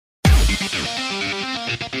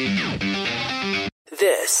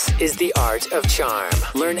This is The Art of Charm.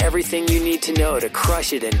 Learn everything you need to know to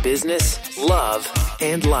crush it in business, love,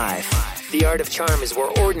 and life. The Art of Charm is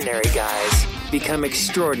where ordinary guys become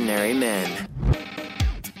extraordinary men.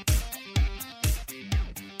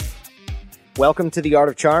 Welcome to The Art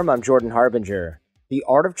of Charm. I'm Jordan Harbinger. The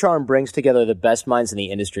Art of Charm brings together the best minds in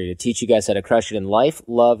the industry to teach you guys how to crush it in life,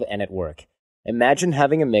 love, and at work. Imagine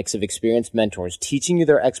having a mix of experienced mentors teaching you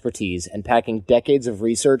their expertise and packing decades of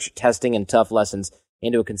research, testing, and tough lessons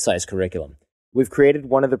into a concise curriculum. We've created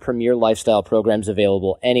one of the premier lifestyle programs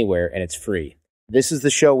available anywhere, and it's free. This is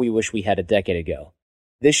the show we wish we had a decade ago.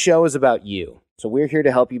 This show is about you, so we're here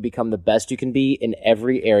to help you become the best you can be in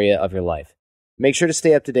every area of your life. Make sure to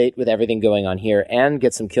stay up to date with everything going on here and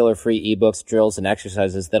get some killer free ebooks, drills, and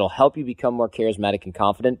exercises that'll help you become more charismatic and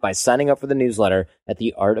confident by signing up for the newsletter at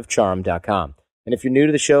theartofcharm.com. And if you're new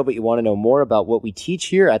to the show but you want to know more about what we teach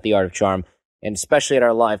here at The Art of Charm, and especially at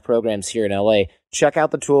our live programs here in LA, check out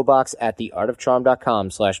the toolbox at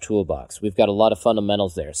theartofcharm.com/toolbox. We've got a lot of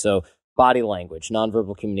fundamentals there. So body language,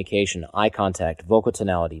 nonverbal communication, eye contact, vocal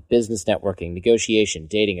tonality, business networking, negotiation,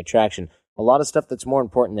 dating, attraction, a lot of stuff that's more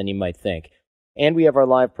important than you might think. And we have our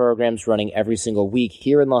live programs running every single week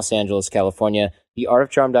here in Los Angeles, California,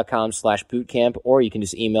 theartofcharm.com/bootcamp, or you can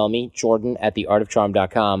just email me, Jordan at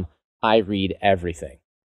theartofcharm.com. I read everything.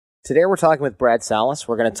 Today we're talking with Brad Szollose.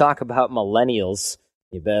 We're going to talk about millennials,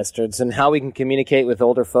 you bastards, and how we can communicate with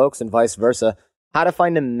older folks and vice versa, how to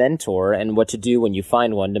find a mentor and what to do when you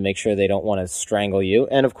find one to make sure they don't want to strangle you,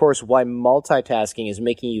 and of course why multitasking is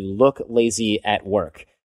making you look lazy at work.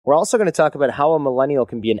 We're also going to talk about how a millennial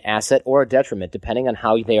can be an asset or a detriment depending on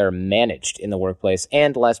how they are managed in the workplace,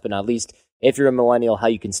 and last but not least, if you're a millennial, how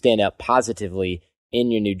you can stand out positively in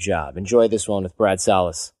your new job. Enjoy this one with Brad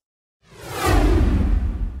Szollose.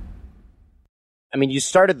 I mean, you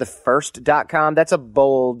started the first.com. That's a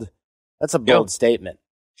bold statement.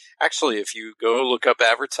 Actually, if you go look up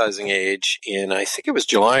advertising age in, I think it was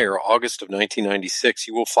July or August of 1996,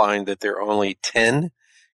 you will find that there are only 10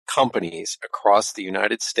 companies across the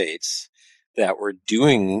United States that were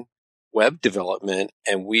doing web development,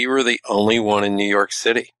 and we were the only one in New York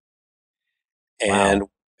City. And,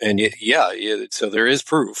 wow. So there is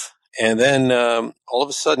proof. And then all of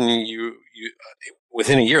a sudden, you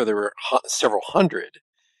within a year, there were several hundred.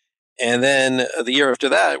 And then the year after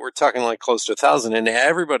that, we're talking like close to 1,000. And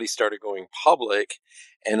everybody started going public.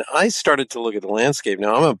 And I started to look at the landscape.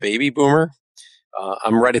 Now, I'm a baby boomer.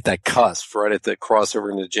 I'm right at that cusp, right at the crossover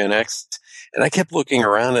into Gen X. And I kept looking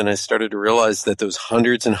around and I started to realize that those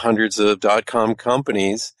hundreds and hundreds of .com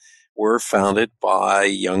companies were founded by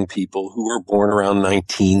young people who were born around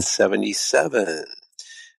 1977.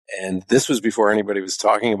 And this was before anybody was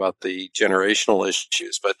talking about the generational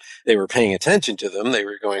issues, but they were paying attention to them. They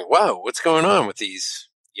were going, wow, what's going on with these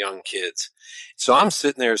young kids? So I'm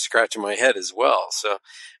sitting there scratching my head as well. So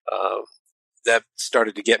that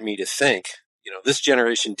started to get me to think, this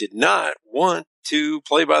generation did not want to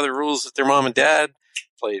play by the rules that their mom and dad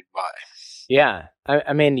played by. Yeah.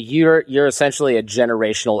 I mean, you're essentially a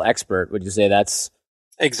generational expert. Would you say that's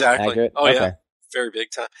exactly accurate? Oh, okay. Yeah. Very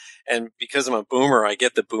big time. And because I'm a boomer, I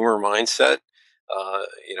get the boomer mindset.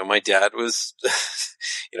 My dad was,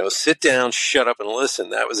 sit down, shut up and listen.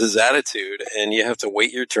 That was his attitude. And you have to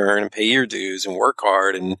wait your turn and pay your dues and work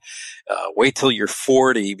hard and wait till you're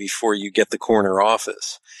 40 before you get the corner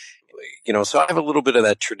office. So I have a little bit of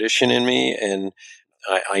that tradition in me, and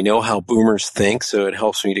I know how boomers think. So it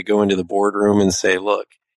helps me to go into the boardroom and say, look,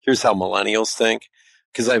 here's how millennials think.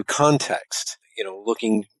 Because I have context,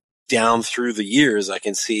 looking down through the years, I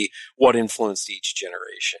can see what influenced each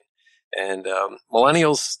generation. And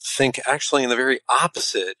millennials think actually in the very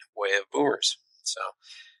opposite way of boomers. So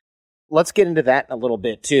let's get into that in a little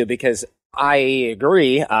bit too, because I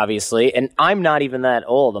agree, obviously, and I'm not even that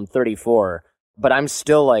old. I'm 34, but I'm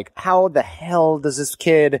still like, how the hell does this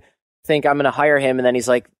kid think I'm going to hire him? And then he's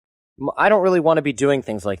like, I don't really want to be doing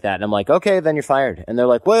things like that. And I'm like, okay, then you're fired. And they're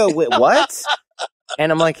like, wait, what?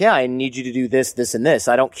 And I'm like, yeah, I need you to do this, this, and this.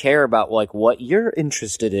 I don't care about like what you're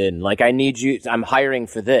interested in. Like, I'm hiring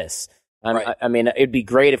for this. Right. I mean, it'd be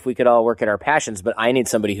great if we could all work at our passions, but I need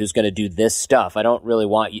somebody who's going to do this stuff. I don't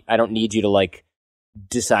need you to like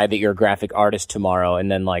decide that you're a graphic artist tomorrow. And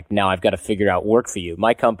then like, now I've got to figure out work for you.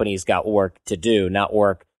 My company's got work to do, not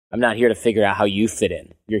work. I'm not here to figure out how you fit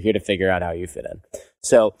in. You're here to figure out how you fit in.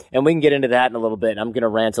 So, and we can get into that in a little bit. I'm going to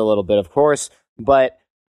rant a little bit, of course, but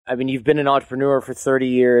I mean, you've been an entrepreneur for 30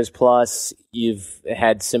 years plus. You've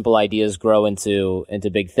had simple ideas grow into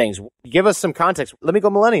big things. Give us some context. Let me go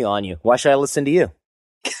millennial on you. Why should I listen to you?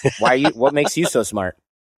 What makes you so smart?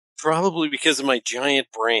 Probably because of my giant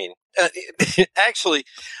brain. Uh, Actually,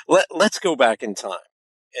 let's go back in time.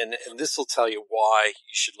 And this will tell you why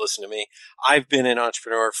you should listen to me. I've been an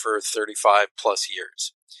entrepreneur for 35 plus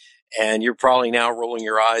years. And you're probably now rolling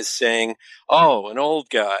your eyes saying, oh, an old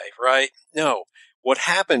guy, right? No. What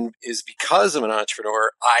happened is because I'm an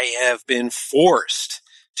entrepreneur, I have been forced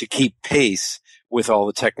to keep pace with all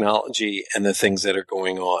the technology and the things that are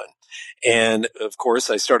going on. And of course,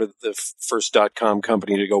 I started the first .com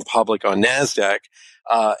company to go public on NASDAQ.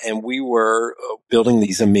 And we were building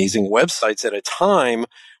these amazing websites at a time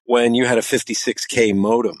when you had a 56K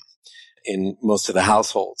modem in most of the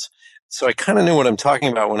households. So I kind of know what I'm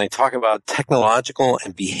talking about when I talk about technological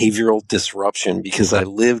and behavioral disruption because I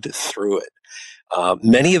lived through it.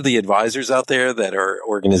 Many of the advisors out there that are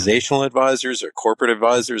organizational advisors or corporate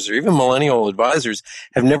advisors or even millennial advisors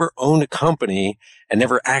have never owned a company and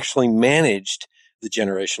never actually managed the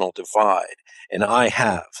generational divide. And I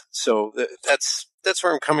have. So that's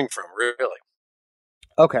where I'm coming from, really.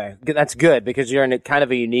 Okay, that's good because you're in a kind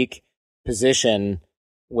of a unique position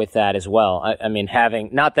with that as well. I mean, having,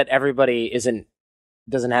 not that everybody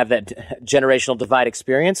doesn't have that generational divide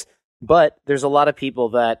experience, but there's a lot of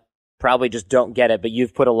people that probably just don't get it, but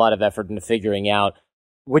you've put a lot of effort into figuring out,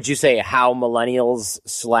 would you say, how millennials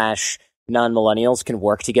 / non-millennials can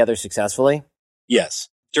work together successfully? Yes.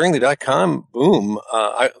 During the .com boom,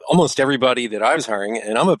 almost everybody that I was hiring,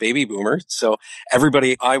 and I'm a baby boomer, so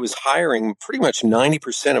everybody I was hiring, pretty much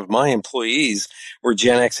 90% of my employees were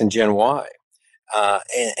Gen X and Gen Y.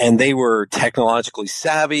 And they were technologically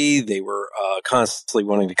savvy. They were constantly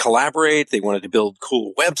wanting to collaborate. They wanted to build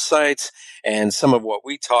cool websites. And some of what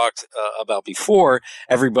we talked about before,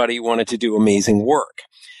 everybody wanted to do amazing work.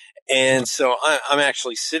 And so I'm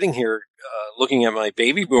actually sitting here looking at my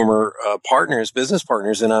baby boomer business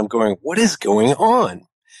partners, and I'm going, what is going on?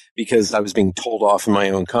 Because I was being told off in my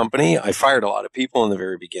own company. I fired a lot of people in the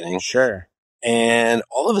very beginning. Sure. And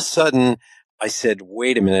all of a sudden, I said,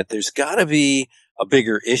 wait a minute, there's got to be a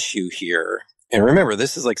bigger issue here. And remember,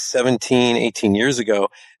 this is like 17, 18 years ago.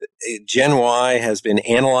 Gen Y has been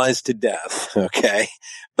analyzed to death, okay?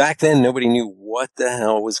 Back then, nobody knew what the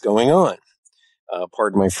hell was going on.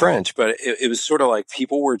 Pardon my French, but it was sort of like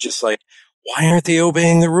people were just like, why aren't they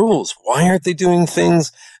obeying the rules? Why aren't they doing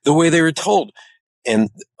things the way they were told? And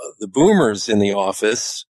the boomers in the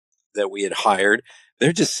office that we had hired,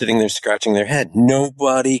 they're just sitting there scratching their head.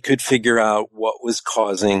 Nobody could figure out what was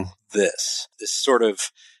causing this sort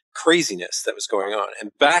of craziness that was going on.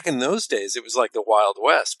 And back in those days, it was like the Wild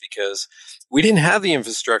West because we didn't have the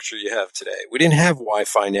infrastructure you have today. We didn't have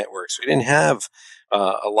Wi-Fi networks. We didn't have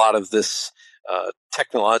a lot of this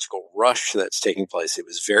technological rush that's taking place. It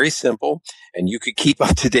was very simple, and you could keep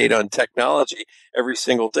up to date on technology every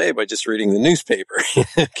single day by just reading the newspaper.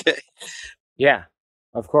 Okay. Yeah,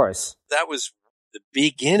 of course. That was the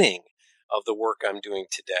beginning of the work I'm doing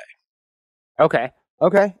today. Okay.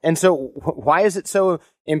 And so why is it so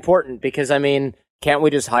important? Because, I mean, can't we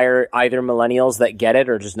just hire either millennials that get it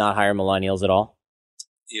or just not hire millennials at all?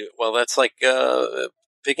 Well, that's like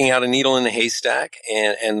picking out a needle in a haystack.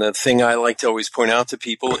 And the thing I like to always point out to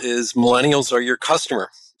people is millennials are your customer.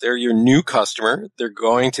 They're your new customer. They're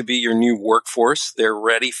going to be your new workforce. They're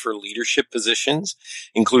ready for leadership positions,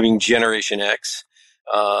 including Generation X.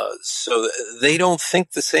 So they don't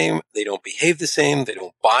think the same. They don't behave the same. They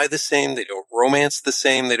don't buy the same. They don't romance the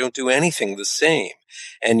same. They don't do anything the same.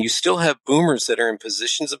 And you still have boomers that are in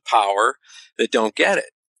positions of power that don't get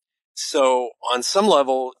it. So on some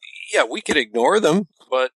level, yeah, we could ignore them,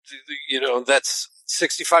 but that's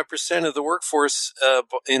 65% of the workforce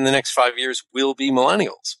in the next 5 years will be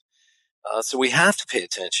millennials. So we have to pay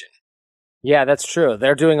attention. Yeah, that's true.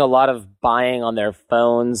 They're doing a lot of buying on their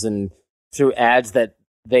phones and through ads that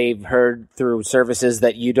they've heard through services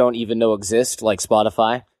that you don't even know exist, like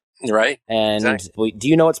Spotify. Right. And exactly. Do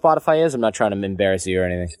you know what Spotify is? I'm not trying to embarrass you or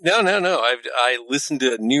anything. No. I listen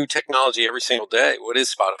to new technology every single day. What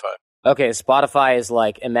is Spotify? Okay, Spotify is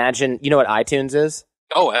like, imagine, you know what iTunes is?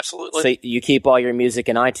 Oh, absolutely. So you keep all your music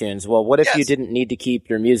in iTunes. Well, what if you didn't need to keep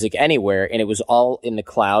your music anywhere and it was all in the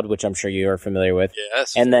cloud, which I'm sure you are familiar with?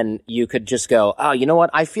 Yes. And then you could just go, oh, you know what?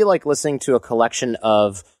 I feel like listening to a collection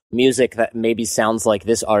of music that maybe sounds like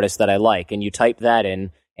this artist that I like. And you type that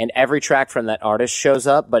in, and every track from that artist shows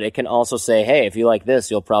up, but it can also say, hey, if you like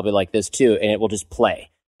this, you'll probably like this too. And it will just play.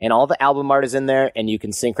 And all the album art is in there, and you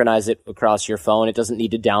can synchronize it across your phone. It doesn't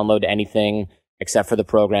need to download anything except for the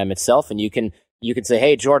program itself. And you can say,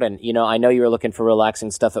 hey, Jordan, I know you were looking for relaxing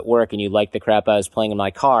stuff at work, and you like the crap I was playing in my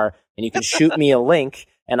car, and you can shoot me a link,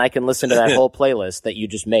 and I can listen to that whole playlist that you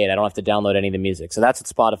just made. I don't have to download any of the music. So that's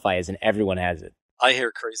what Spotify is, and everyone has it. I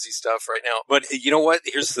hear crazy stuff right now, but you know what?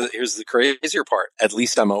 Here's the crazier part. At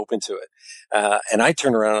least I'm open to it, and I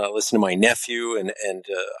turn around and I listen to my nephew, and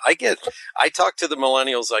I talk to the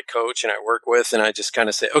millennials I coach and I work with, and I just kind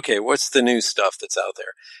of say, okay, what's the new stuff that's out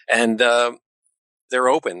there? And they're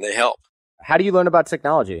open. They help. How do you learn about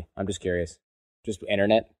technology? I'm just curious. Just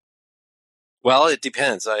internet? Well, it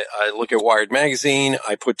depends. I look at Wired Magazine.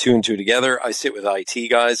 I put two and two together. I sit with IT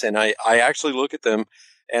guys, and I actually look at them,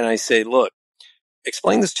 and I say, look,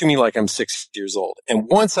 explain this to me like I'm 6 years old. And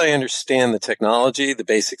once I understand the technology, the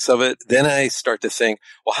basics of it, then I start to think,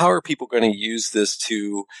 well, how are people going to use this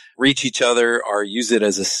to reach each other, or use it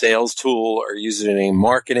as a sales tool, or use it in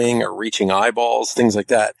marketing, or reaching eyeballs, things like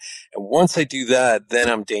that. And once I do that, then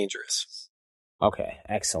I'm dangerous. Okay,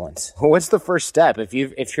 excellent. What's the first step?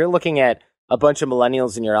 If you're looking at a bunch of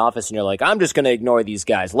millennials in your office and you're like, I'm just going to ignore these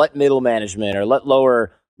guys, let middle management or let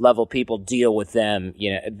lower level people deal with them,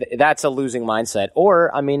 that's a losing mindset.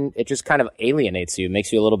 Or, I mean, it just kind of alienates you,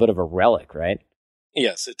 makes you a little bit of a relic, right?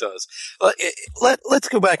 Yes, it does. Let's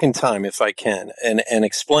go back in time, if I can, and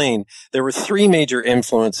explain. There were three major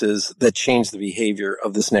influences that changed the behavior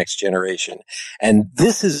of this next generation. And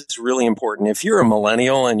this is really important. If you're a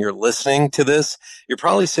millennial and you're listening to this, you're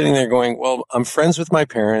probably sitting there going, well, I'm friends with my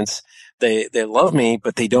parents. They love me,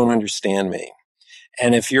 but they don't understand me.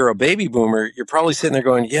 And if you're a baby boomer, you're probably sitting there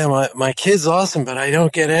going, yeah, my kid's awesome, but I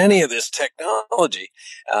don't get any of this technology.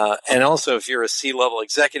 And also, if you're a C-level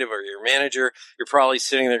executive or you're a manager, you're probably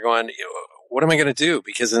sitting there going, what am I going to do?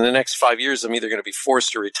 Because in the next 5 years, I'm either going to be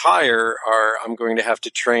forced to retire or I'm going to have to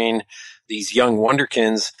train these young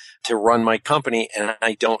wonderkins to run my company, and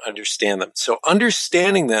I don't understand them. So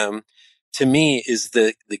understanding them, to me, is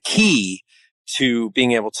the key to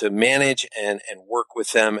being able to manage and work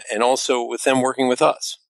with them, and also with them working with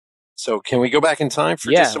us. So can we go back in time for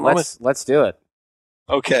just a moment? Let's do it.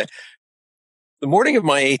 Okay. The morning of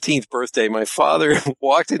my 18th birthday, my father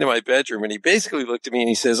walked into my bedroom and he basically looked at me and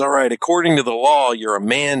he says, all right, according to the law, you're a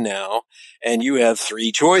man now and you have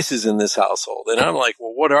three choices in this household. And I'm like,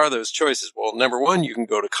 well, what are those choices? Well, number one, you can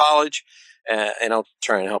go to college. And I'll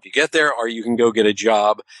try and help you get there, or you can go get a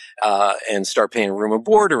job and start paying room and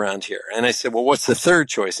board around here. And I said, well, what's the third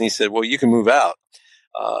choice? And he said, well, you can move out.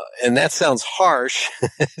 And that sounds harsh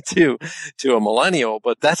to a millennial,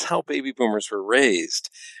 but that's how baby boomers were raised.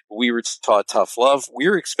 We were taught tough love. We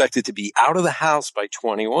were expected to be out of the house by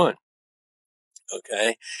 21.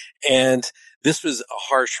 Okay. And this was a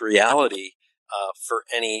harsh reality for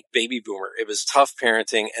any baby boomer. It was tough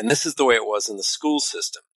parenting, and this is the way it was in the school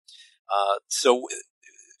system. So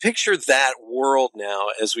picture that world now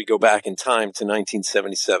as we go back in time to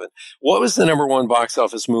 1977. What was the number one box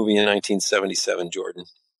office movie in 1977, Jordan?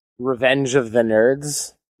 Revenge of the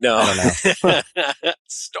Nerds? No. I don't know.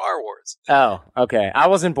 Star Wars. Oh, okay. I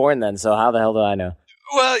wasn't born then, so how the hell do I know?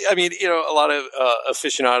 Well, I mean, a lot of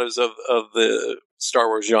aficionados of the Star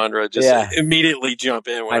Wars genre just immediately jump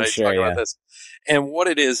in when I talk about this. And what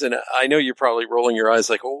it is, and I know you're probably rolling your eyes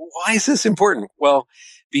like, well, why is this important? Well,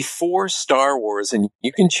 before Star Wars, and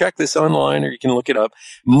you can check this online or you can look it up,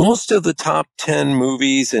 most of the top 10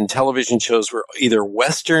 movies and television shows were either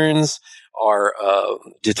Westerns or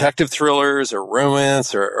detective thrillers or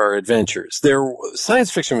romance or adventures. Science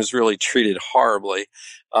fiction was really treated horribly.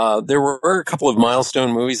 There were a couple of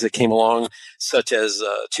milestone movies that came along, such as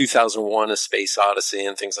 2001: A Space Odyssey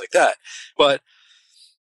and things like that. But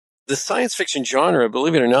the science fiction genre,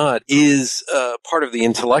 believe it or not, is part of the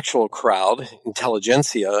intellectual crowd,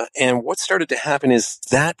 intelligentsia. And what started to happen is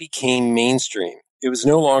that became mainstream. It was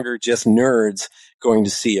no longer just nerds going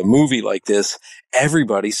to see a movie like this.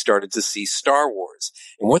 Everybody started to see Star Wars.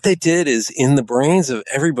 And what they did is, in the brains of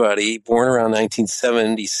everybody born around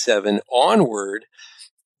 1977 onward,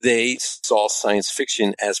 they saw science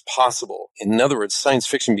fiction as possible. In other words, science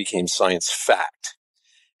fiction became science fact.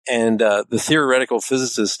 And the theoretical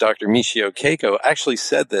physicist, Dr. Michio Kaku, actually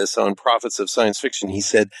said this on Prophets of Science Fiction. He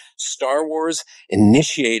said, Star Wars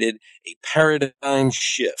initiated a paradigm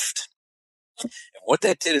shift. And what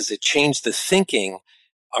that did is it changed the thinking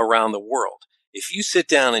around the world. If you sit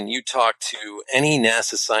down and you talk to any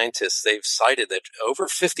NASA scientists, they've cited that over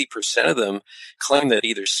 50% of them claim that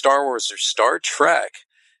either Star Wars or Star Trek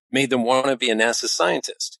made them want to be a NASA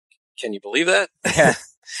scientist. Can you believe that? Yeah.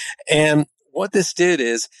 And what this did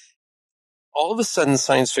is, all of a sudden,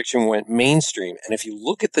 science fiction went mainstream. And if you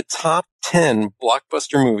look at the top 10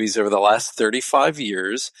 blockbuster movies over the last 35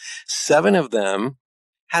 years, 7 of them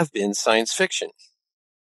have been science fiction.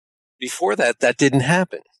 Before that, that didn't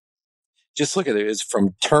happen. Just look at it. It's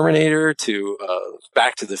from Terminator to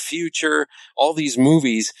Back to the Future. All these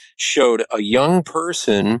movies showed a young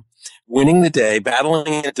person winning the day,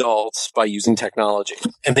 battling adults by using technology.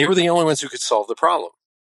 And they were the only ones who could solve the problem,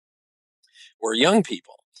 were young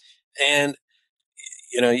people. And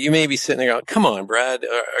you may be sitting there going, come on, Brad,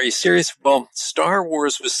 are you serious? Well, Star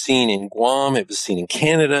Wars was seen in Guam. It was seen in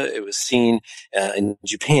Canada. It was seen in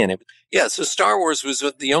Japan. So Star Wars was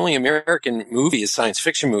the only American movie, a science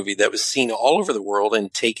fiction movie, that was seen all over the world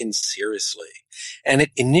and taken seriously. And it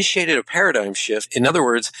initiated a paradigm shift. In other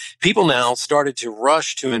words, people now started to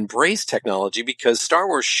rush to embrace technology because Star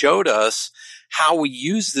Wars showed us how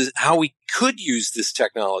we could use this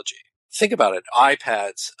technology. Think about it.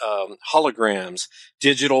 iPads, holograms,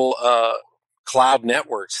 digital cloud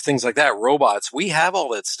networks, things like that, robots. We have all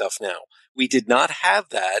that stuff now. We did not have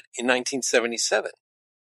that in 1977.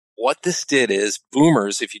 What this did is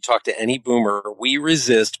boomers, if you talk to any boomer, we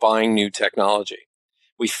resist buying new technology.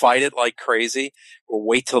 We fight it like crazy or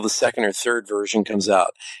wait till the second or third version comes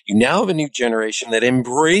out. You now have a new generation that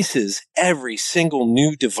embraces every single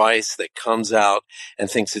new device that comes out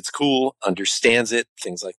and thinks it's cool, understands it,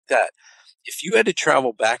 things like that. If you had to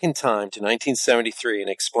travel back in time to 1973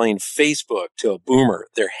 and explain Facebook to a boomer,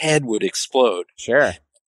 their head would explode. Sure.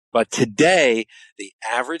 But today, the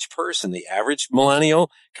average person, the average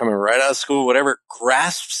millennial coming right out of school, whatever,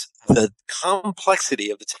 grasps the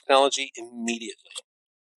complexity of the technology immediately.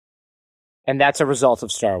 And that's a result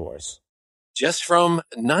of Star Wars. Just from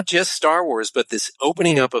not just Star Wars, but this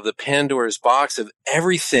opening up of the Pandora's box of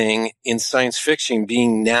everything in science fiction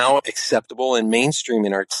being now acceptable and mainstream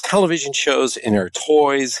in our television shows, in our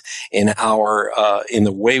toys, in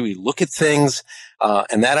the way we look at things.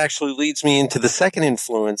 And that actually leads me into the second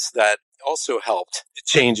influence that also helped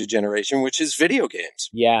change a generation, which is video games.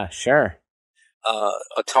 Yeah, sure.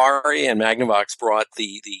 Atari and Magnavox brought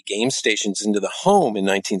the game stations into the home in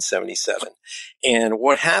 1977. And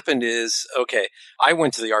what happened is, I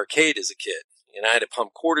went to the arcade as a kid and I had to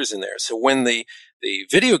pump quarters in there. So when the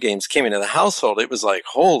video games came into the household, it was like,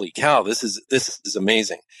 holy cow, this is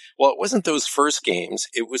amazing. Well, it wasn't those first games.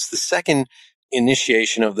 It was the second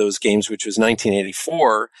initiation of those games, which was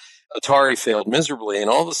 1984. Atari failed miserably. And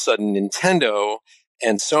all of a sudden, Nintendo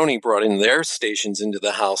and Sony brought in their stations into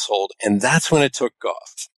the household, and that's when it took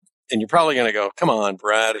off. And you're probably going to go, come on,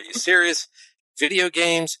 Brad, are you serious? Video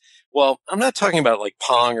games? Well, I'm not talking about like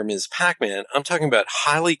Pong or Ms. Pac-Man. I'm talking about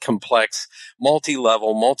highly complex,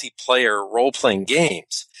 multi-level, multiplayer role-playing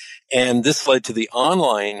games. And this led to the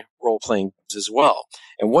online role-playing games as well.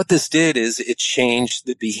 And what this did is it changed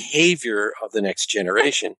the behavior of the next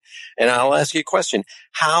generation. And I'll ask you a question.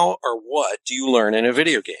 How or what do you learn in a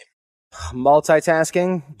video game?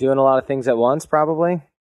 Multitasking, doing a lot of things at once, probably.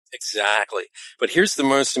 Exactly. But here's the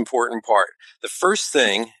most important part. The first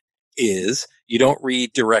thing is you don't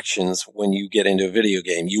read directions when you get into a video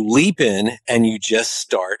game. You leap in and you just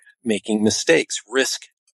start making mistakes. Risk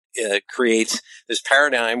creates this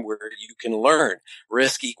paradigm where you can learn.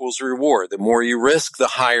 Risk equals reward. The more you risk, the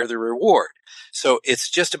higher the reward. So it's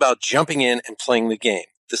just about jumping in and playing the game.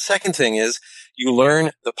 The second thing is you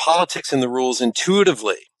learn the politics and the rules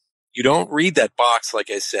intuitively. You don't read that box, like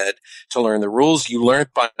I said, to learn the rules. You learn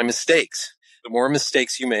it by mistakes. The more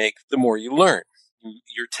mistakes you make, the more you learn.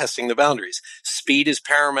 You're testing the boundaries. Speed is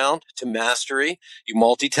paramount to mastery. You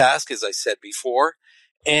multitask, as I said before.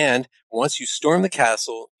 And once you storm the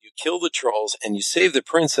castle, you kill the trolls, and you save the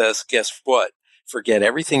princess, guess what? Forget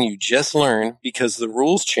everything you just learned because the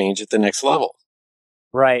rules change at the next level.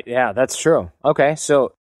 Right, yeah, that's true. Okay,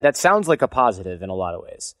 so that sounds like a positive in a lot of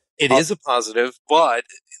ways. It is a positive, but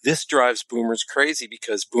this drives boomers crazy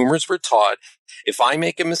because boomers were taught, if I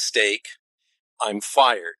make a mistake, I'm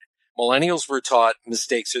fired. Millennials were taught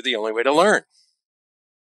mistakes are the only way to learn.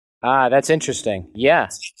 Ah, that's interesting. Yeah.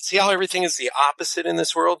 See how everything is the opposite in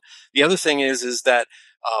this world? The other thing is that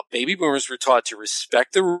baby boomers were taught to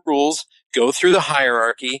respect the rules, go through the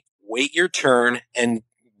hierarchy, wait your turn, and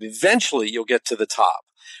eventually you'll get to the top.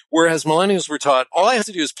 Whereas millennials were taught, all I have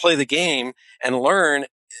to do is play the game and learn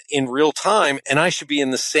in real time, and I should be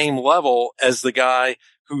in the same level as the guy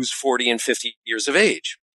who's 40 and 50 years of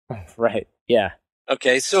age. Right. Yeah.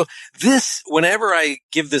 Okay. So whenever I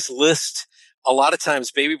give this list, a lot of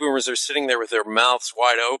times baby boomers are sitting there with their mouths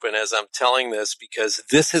wide open as I'm telling this, because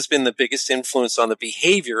this has been the biggest influence on the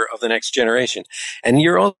behavior of the next generation. And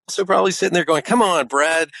you're also probably sitting there going, come on,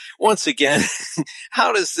 Brad, once again,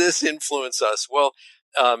 how does this influence us? Well,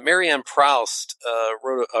 Marianne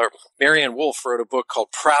Wolf wrote a book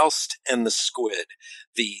called Proust and the Squid,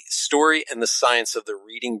 the story and the science of the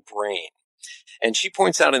reading brain. And she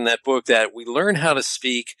points out in that book that we learn how to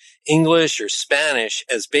speak English or Spanish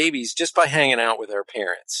as babies just by hanging out with our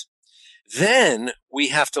parents. Then we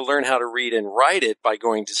have to learn how to read and write it by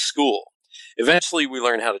going to school. Eventually, we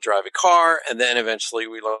learn how to drive a car, and then eventually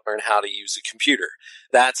we learn how to use a computer.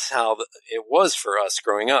 That's how it was for us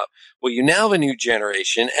growing up. Well, you now have a new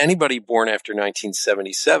generation, anybody born after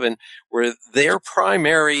 1977, where their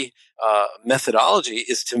primary methodology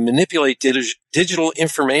is to manipulate digital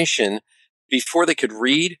information before they could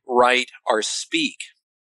read, write, or speak.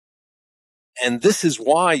 And this is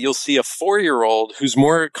why you'll see a 4-year-old who's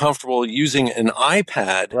more comfortable using an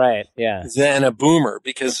iPad than a boomer,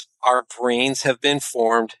 because our brains have been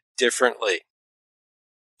formed differently.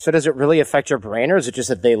 So does it really affect your brain, or is it just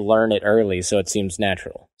that they learn it early, so it seems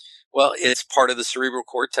natural? Well, it's part of the cerebral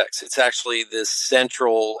cortex. It's actually this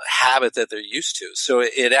central habit that they're used to. So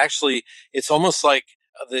it's almost like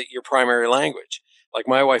your primary language. Like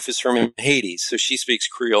my wife is from Haiti, so she speaks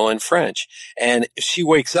Creole and French. And if she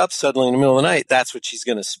wakes up suddenly in the middle of the night, that's what she's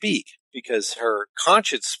going to speak because her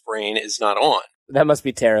conscious brain is not on. That must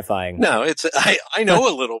be terrifying. No, I know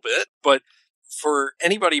a little bit, but for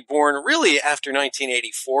anybody born really after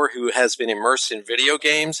 1984 who has been immersed in video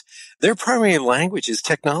games, their primary language is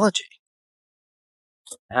technology.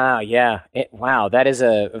 Oh, yeah. Wow, that is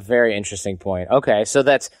a very interesting point. Okay, so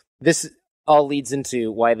this all leads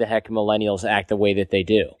into why the heck millennials act the way that they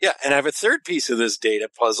do. Yeah, and I have a third piece of this data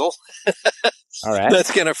puzzle. All right.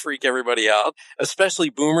 That's going to freak everybody out, especially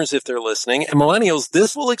boomers if they're listening. And millennials,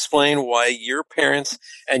 this will explain why your parents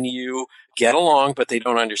and you get along, but they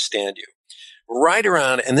don't understand you. Right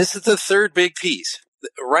around, and this is the third big piece,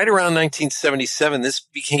 right around 1977, this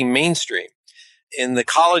became mainstream. In the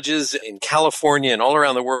colleges in California and all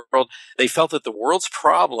around the world, they felt that the world's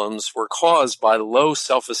problems were caused by low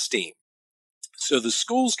self-esteem. So the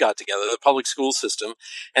schools got together, the public school system,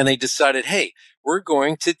 and they decided, hey, we're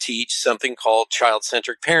going to teach something called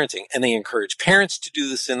child-centric parenting. And they encourage parents to do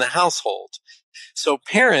this in the household. So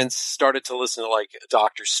parents started to listen to like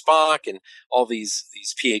Dr. Spock and all these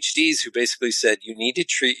PhDs who basically said, you need to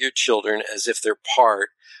treat your children as if they're part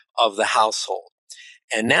of the household.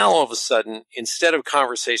 And now all of a sudden, instead of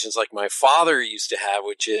conversations like my father used to have,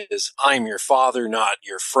 which is, I'm your father, not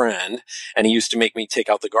your friend, and he used to make me take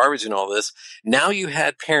out the garbage and all this, now you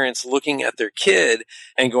had parents looking at their kid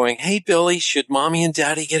and going, hey, Billy, should mommy and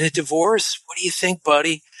daddy get a divorce? What do you think,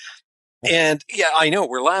 buddy? And yeah, I know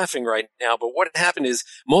we're laughing right now, but what happened is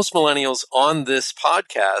most millennials on this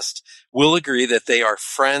podcast will agree that they are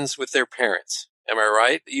friends with their parents. Am I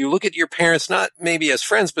right? You look at your parents not maybe as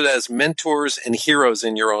friends, but as mentors and heroes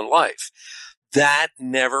in your own life. That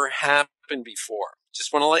never happened before.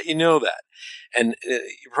 Just want to let you know that. And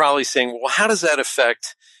you're probably saying, well, how does that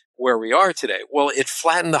affect where we are today? Well, it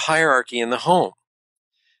flattened the hierarchy in the home.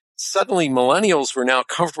 Suddenly, millennials were now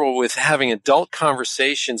comfortable with having adult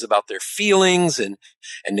conversations about their feelings and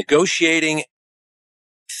negotiating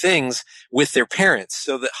things with their parents.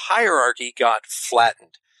 So the hierarchy got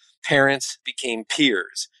flattened. Parents became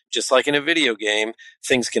peers. Just like in a video game,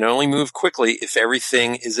 things can only move quickly if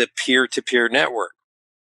everything is a peer-to-peer network.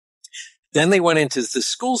 Then they went into the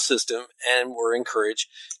school system and were encouraged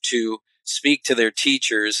to speak to their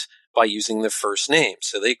teachers by using their first name.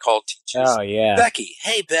 So they called teachers Becky.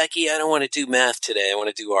 Hey, Becky, I don't want to do math today. I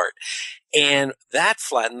want to do art. And that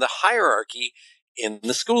flattened the hierarchy in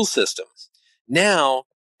the school system. Now,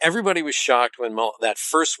 everybody was shocked when that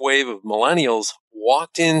first wave of millennials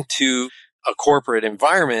walked into a corporate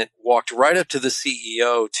environment, walked right up to the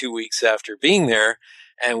CEO 2 weeks after being there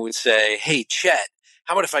and would say, hey, Chet,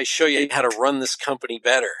 how about if I show you how to run this company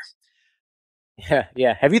better?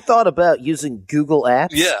 Yeah. Have you thought about using Google Apps?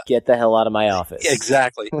 Yeah. Get the hell out of my office.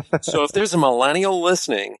 Exactly. So if there's a millennial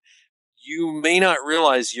listening, you may not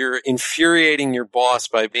realize you're infuriating your boss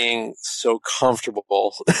by being so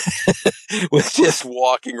comfortable with just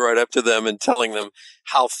walking right up to them and telling them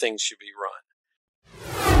how things should be run.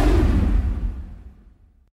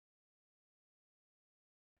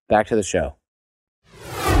 Back to the show.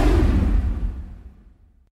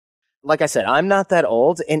 Like I said, I'm not that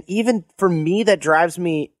old, and even for me, that drives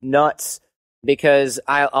me nuts because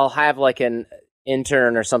I'll have like an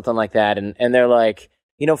intern or something like that, and they're like,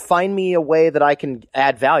 find me a way that I can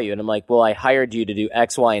add value. And I'm like, well, I hired you to do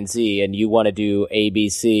X, Y, and Z, and you want to do A, B,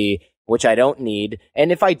 C, which I don't need.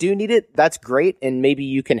 And if I do need it, that's great, and maybe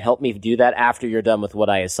you can help me do that after you're done with what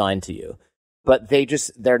I assigned to you. But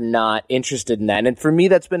they're not interested in that. And for me,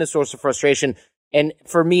 that's been a source of frustration, and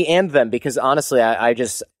for me and them, because honestly, I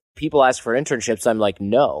just people ask for internships. I'm like,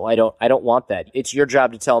 no, I don't want that. It's your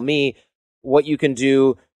job to tell me what you can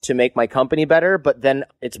do to make my company better, but then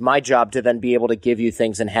it's my job to then be able to give you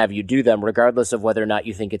things and have you do them, regardless of whether or not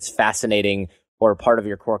you think it's fascinating or part of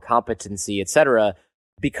your core competency, etc.,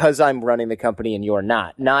 because I'm running the company and you're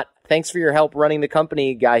not. Not, thanks for your help running the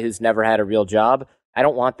company, guy who's never had a real job. I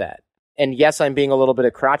don't want that. And yes, I'm being a little bit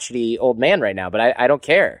of crotchety old man right now, but I don't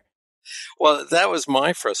care. Well, that was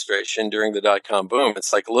my frustration during the dot-com boom.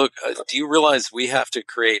 It's like, look, do you realize we have to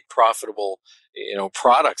create profitable,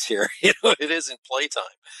 products here? It isn't playtime.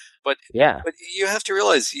 But Yeah. but you have to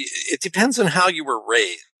realize it depends on how you were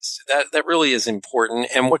raised. That really is important,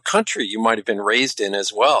 and what country you might have been raised in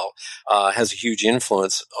as well has a huge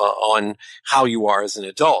influence on how you are as an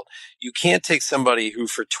adult. You can't take somebody who,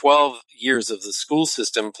 for 12 years of the school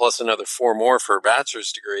system plus another 4 more for a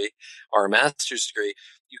bachelor's degree or a master's degree.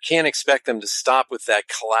 You can't expect them to stop with that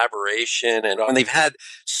collaboration, and they've had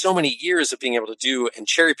so many years of being able to do and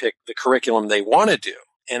cherry pick the curriculum they want to do.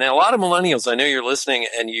 And a lot of millennials, I know you're listening,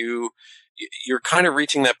 and you're kind of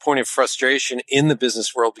reaching that point of frustration in the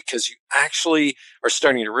business world because you actually are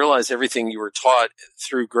starting to realize everything you were taught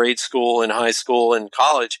through grade school and high school and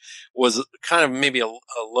college was kind of maybe a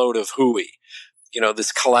load of hooey.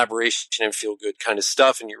 This collaboration and feel good kind of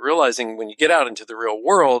stuff. And you're realizing when you get out into the real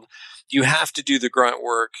world, you have to do the grunt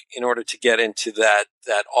work in order to get into that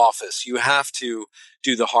office. You have to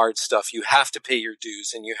do the hard stuff. You have to pay your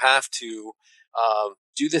dues, and you have to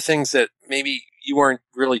do the things that maybe you weren't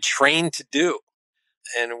really trained to do.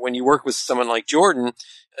 And when you work with someone like Jordan,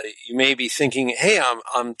 you may be thinking, "Hey,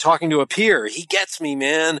 I'm talking to a peer. He gets me,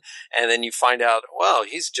 man." And then you find out, well,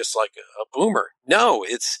 he's just like a boomer. No,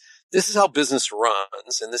 this is how business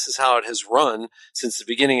runs, and this is how it has run since the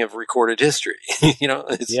beginning of recorded history.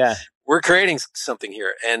 We're creating something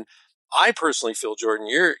here, and I personally feel, Jordan,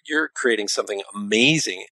 you're creating something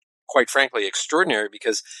amazing, quite frankly, extraordinary,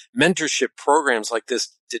 because mentorship programs like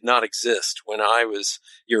this did not exist when I was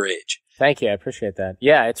your age. Thank you. I appreciate that.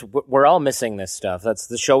 Yeah, we're all missing this stuff. That's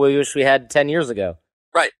the show we wish we had 10 years ago.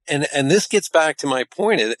 Right. And this gets back to my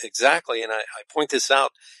point exactly, and I point this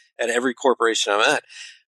out at every corporation I'm at.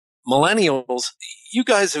 Millennials, you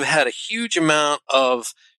guys have had a huge amount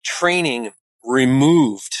of training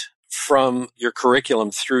removed from your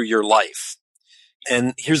curriculum through your life.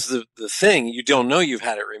 And here's the thing, you don't know you've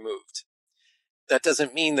had it removed. That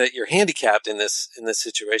doesn't mean that you're handicapped in this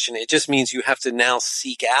situation. It just means you have to now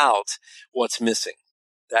seek out what's missing.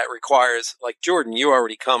 That requires, like Jordan, you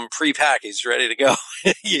already come pre-packaged, ready to go.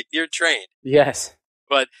 You're trained. Yes.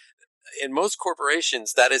 But in most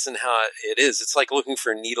corporations, that isn't how it is. It's like looking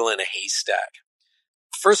for a needle in a haystack.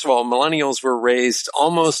 First of all, millennials were raised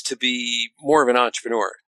almost to be more of an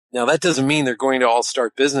entrepreneur. Now, that doesn't mean they're going to all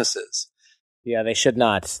start businesses. Yeah, they should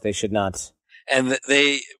not. They should not.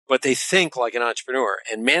 But they think like an entrepreneur.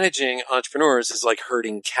 And managing entrepreneurs is like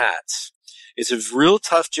herding cats. It's a real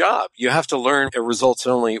tough job. You have to learn a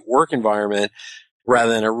results-only work environment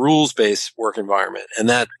rather than a rules-based work environment. And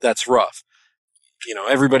that's rough.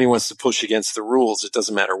 Everybody wants to push against the rules. It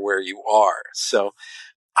doesn't matter where you are. So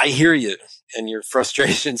I hear you and your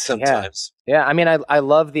frustration sometimes. Yeah. I mean, I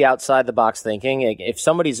love the outside the box thinking. If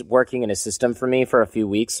somebody's working in a system for me for a few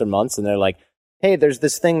weeks or months and they're like, hey, there's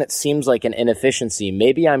this thing that seems like an inefficiency.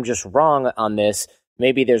 Maybe I'm just wrong on this.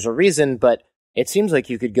 Maybe there's a reason, but it seems like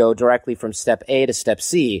you could go directly from step A to step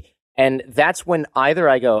C. And that's when either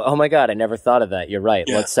I go, oh my God, I never thought of that. You're right.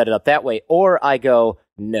 Yeah. Let's set it up that way. Or I go,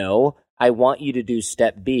 no, I want you to do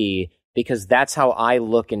step B because that's how I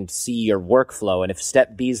look and see your workflow. And if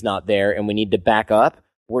step B is not there and we need to back up,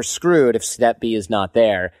 we're screwed if step B is not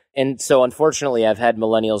there. And so unfortunately, I've had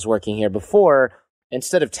millennials working here before.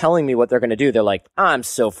 Instead of telling me what they're going to do, they're like, I'm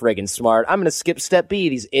so friggin' smart. I'm going to skip step B.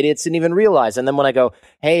 These idiots didn't even realize. And then when I go,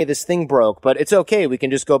 hey, this thing broke, but it's okay. We can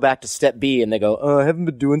just go back to step B. And they go, I haven't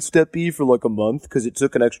been doing step B for like a month because it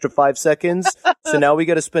took an extra 5 seconds. So now we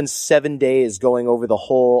got to spend 7 days going over the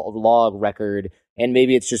whole log record. And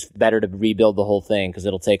maybe it's just better to rebuild the whole thing because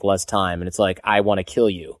it'll take less time. And it's like, I want to kill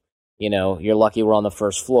you. You're lucky we're on the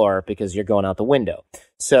first floor because you're going out the window.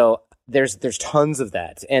 So there's tons of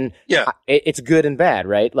that. And it's good and bad,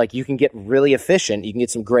 right? Like you can get really efficient. You can get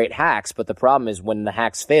some great hacks. But the problem is when the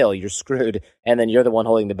hacks fail, you're screwed. And then you're the one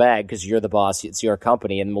holding the bag because you're the boss. It's your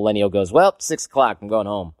company. And the millennial goes, well, 6 o'clock. I'm going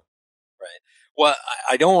home. Right. Well,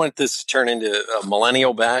 I don't want this to turn into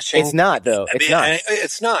millennial bashing. It's not, though.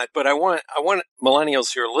 It's not. But I want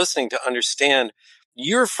millennials who are listening to understand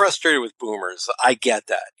you're frustrated with boomers. I get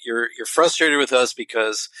that. You're frustrated with us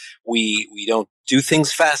because we don't do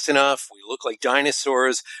things fast enough. We look like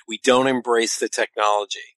dinosaurs. We don't embrace the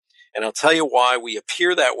technology. And I'll tell you why we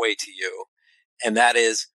appear that way to you. And that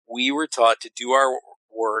is we were taught to do our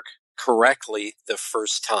work correctly the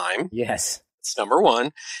first time. Yes. It's number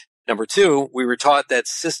one. Number two, we were taught that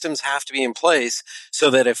systems have to be in place so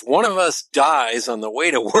that if one of us dies on the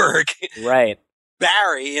way to work, Right.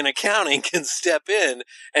 Barry in accounting can step in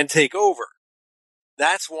and take over.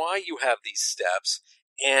 That's why you have these steps.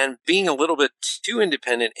 And being a little bit too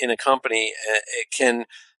independent in a company, it can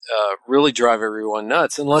really drive everyone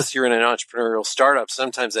nuts. Unless you're in an entrepreneurial startup,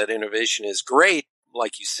 sometimes that innovation is great,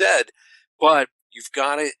 like you said, but you've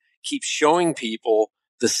got to keep showing people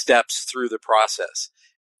the steps through the process.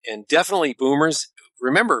 And definitely boomers,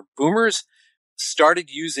 remember, boomers started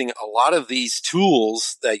using a lot of these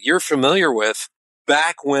tools that you're familiar with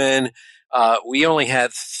back when we only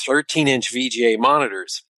had 13-inch VGA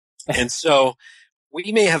monitors. And so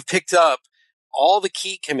we may have picked up all the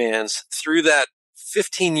key commands through that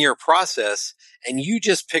 15-year process, and you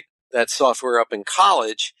just picked that software up in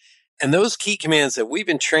college. And those key commands that we've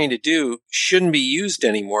been trained to do shouldn't be used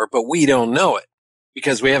anymore, but we don't know it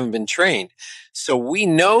because we haven't been trained. So we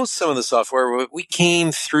know some of the software, but we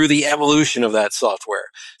came through the evolution of that software.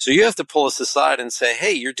 So you have to pull us aside and say,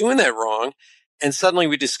 hey, you're doing that wrong. And suddenly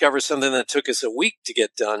we discover something that took us a week to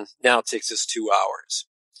get done. Now it takes us 2 hours.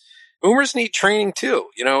 Boomers need training too.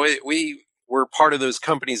 We're part of those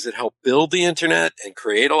companies that help build the internet and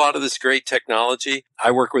create a lot of this great technology.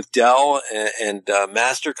 I work with Dell and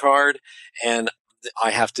MasterCard, and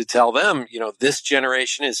I have to tell them, this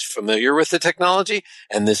generation is familiar with the technology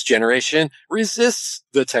and this generation resists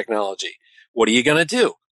the technology. What are you going to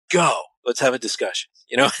do? Go. Let's have a discussion,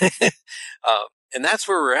 and that's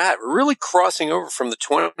where we're at. We're really crossing over from the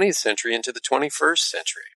 20th century into the 21st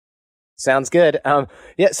century. Sounds good.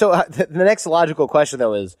 So the next logical question,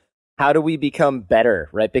 though, is how do we become better,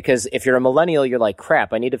 right? Because if you're a millennial, you're like,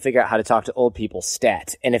 crap, I need to figure out how to talk to old people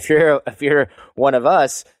stat. And if you're one of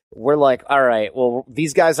us, we're like, all right, well,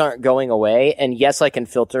 these guys aren't going away. And yes, I can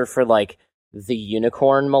filter for like the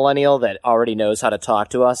unicorn millennial that already knows how to talk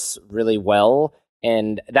to us really well.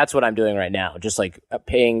 And that's what I'm doing right now. Just like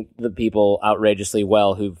paying the people outrageously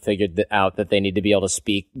well who figured out that they need to be able to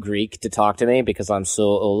speak Greek to talk to me because I'm so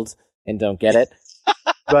old and don't get it.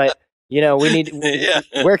 But, we need,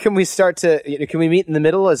 where can we start to, can we meet in the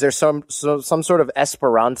middle? Is there some sort of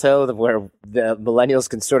Esperanto where the millennials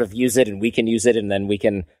can sort of use it and we can use it and then we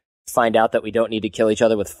can find out that we don't need to kill each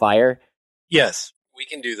other with fire? Yes, we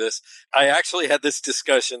can do this. I actually had this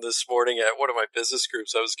discussion this morning at one of my business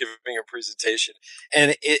groups. I was giving a presentation,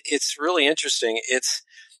 and it's really interesting.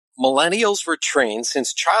 Millennials were trained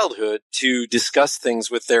since childhood to discuss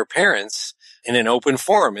things with their parents in an open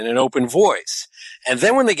forum, in an open voice. And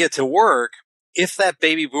then when they get to work, if that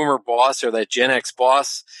baby boomer boss or that Gen X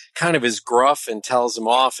boss kind of is gruff and tells them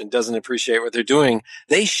off and doesn't appreciate what they're doing,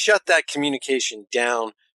 they shut that communication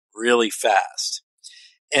down really fast.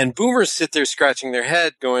 And boomers sit there scratching their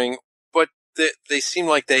head going, but they seem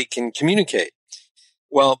like they can communicate.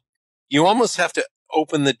 Well, you almost have to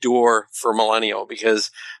open the door for millennial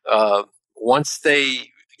because once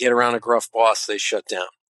they get around a gruff boss, they shut down.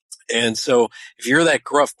 And so if you're that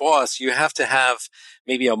gruff boss, you have to have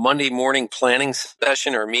maybe a Monday morning planning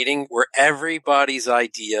session or meeting where everybody's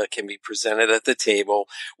idea can be presented at the table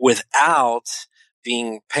without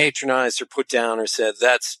being patronized or put down or said,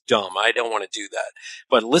 that's dumb. I don't want to do that.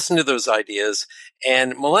 But listen to those ideas.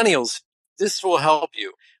 And millennials, this will help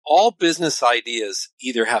you. All business ideas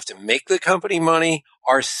either have to make the company money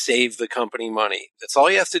or save the company money. That's all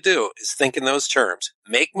you have to do is think in those terms.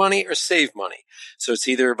 Make money or save money. So it's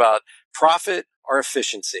either about profit or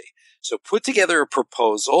efficiency. So put together a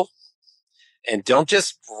proposal and don't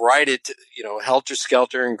just write it,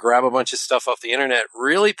 helter-skelter and grab a bunch of stuff off the internet.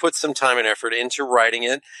 Really put some time and effort into writing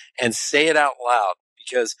it and say it out loud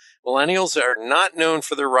because millennials are not known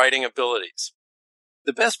for their writing abilities.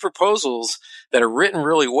 The best proposals that are written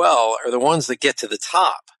really well are the ones that get to the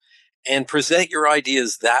top and present your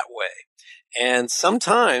ideas that way. And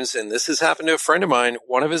sometimes, and this has happened to a friend of mine,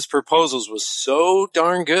 one of his proposals was so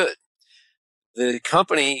darn good. The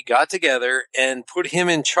company got together and put him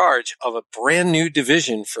in charge of a brand new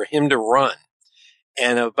division for him to run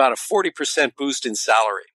and about a 40% boost in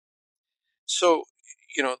salary. So,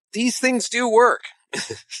 these things do work.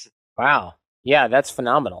 Wow. Yeah, that's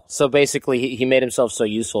phenomenal. So basically, he made himself so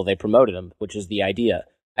useful, they promoted him, which is the idea.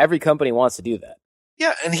 Every company wants to do that.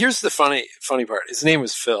 Yeah, and here's the funny part. His name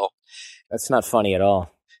was Phil. That's not funny at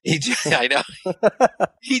all. I know.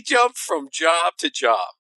 He jumped from job to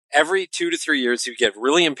job. Every 2 to 3 years, he would get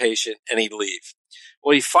really impatient and he'd leave.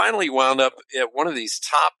 Well, he finally wound up at one of these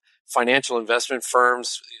top financial investment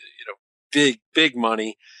firms, big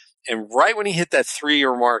money. And right when he hit that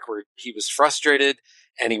 3-year mark where he was frustrated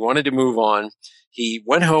and he wanted to move on, he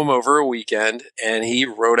went home over a weekend and he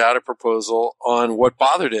wrote out a proposal on what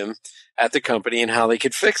bothered him at the company and how they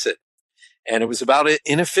could fix it. And it was about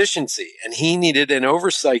inefficiency, and he needed an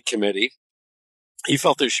oversight committee. He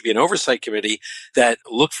felt there should be an oversight committee that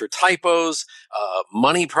looked for typos,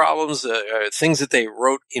 money problems, things that they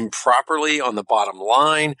wrote improperly on the bottom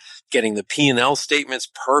line, getting the P&L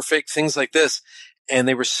statements perfect, things like this. And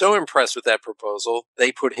they were so impressed with that proposal,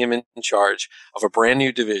 they put him in charge of a brand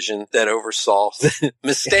new division that oversaw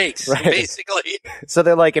mistakes, right. basically. So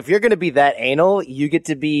they're like, if you're going to be that anal, you get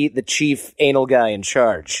to be the chief anal guy in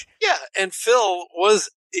charge. Yeah, and Phil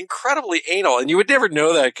was incredibly anal, and you would never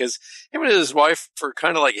know that because him and his wife were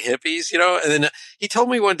kind of like hippies, and then he told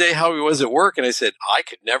me one day how he was at work, and I said, I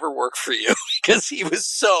could never work for you because he was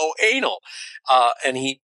so anal. And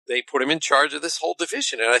they put him in charge of this whole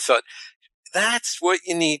division, and I thought, that's what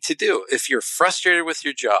you need to do. If you're frustrated with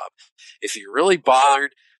your job, if you're really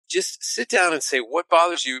bothered, just sit down and say what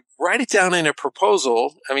bothers you. Write it down in a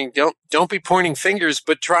proposal. I mean, don't be pointing fingers,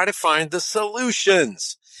 but try to find the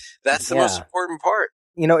solutions. That's the most important part.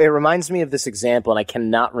 It reminds me of this example, and I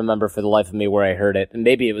cannot remember for the life of me where I heard it. And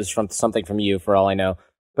maybe it was from something from you, for all I know.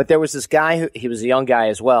 But there was this guy he was a young guy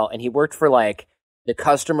as well, and he worked for like the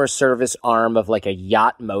customer service arm of like a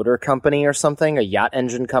yacht motor company or something, a yacht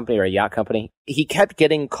engine company or a yacht company. He kept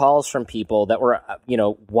getting calls from people that were,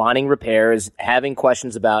 wanting repairs, having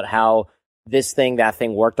questions about how this thing, that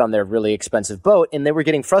thing worked on their really expensive boat. And they were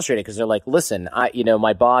getting frustrated because they're like, listen,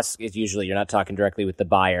 my boss is usually, you're not talking directly with the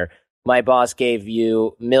buyer. My boss gave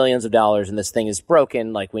you millions of dollars and this thing is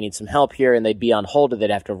broken. Like, we need some help here. And they'd be on hold,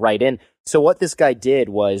 they'd have to write in. So what this guy did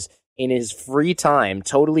was, in his free time,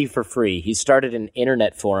 totally for free, he started an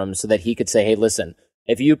internet forum so that he could say, hey, listen,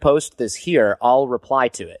 if you post this here, I'll reply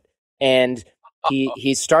to it. And he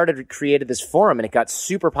created this forum, and it got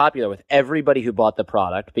super popular with everybody who bought the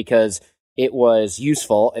product because it was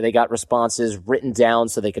useful. And they got responses written down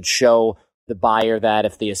so they could show the buyer that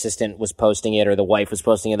if the assistant was posting it or the wife was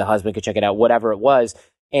posting it, the husband could check it out, whatever it was.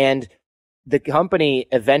 And the company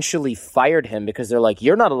eventually fired him because they're like,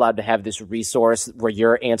 you're not allowed to have this resource where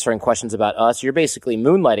you're answering questions about us. You're basically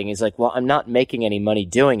moonlighting. He's like, well, I'm not making any money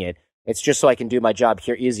doing it. It's just so I can do my job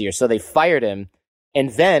here easier. So they fired him. And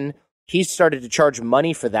then he started to charge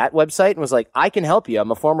money for that website and was like, I can help you. I'm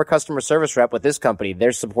a former customer service rep with this company.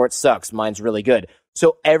 Their support sucks. Mine's really good.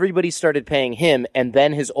 So everybody started paying him. And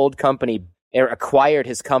then his old company acquired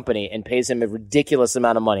his company and pays him a ridiculous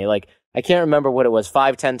amount of money. Like, I can't remember what it was,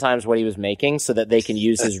 5-10 times what he was making so that they can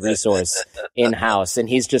use his resource in-house. And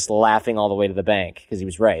he's just laughing all the way to the bank because he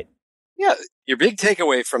was right. Yeah. Your big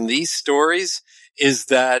takeaway from these stories is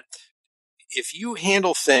that if you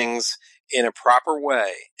handle things in a proper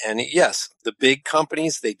way, and yes, the big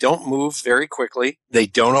companies, they don't move very quickly. They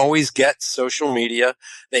don't always get social media.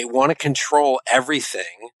 They want to control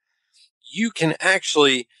everything. You can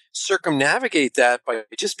actually circumnavigate that by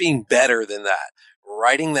just being better than that.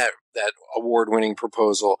 Writing that award-winning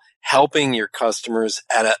proposal, helping your customers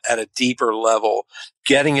at a deeper level,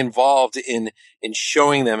 getting involved in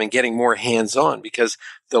showing them and getting more hands-on, because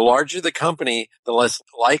the larger the company, the less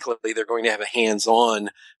likely they're going to have a hands-on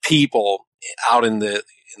people out in the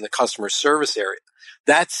customer service area.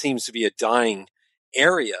 That seems to be a dying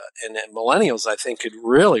area, and millennials, I think, could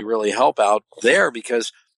really, really help out there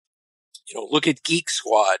because look at Geek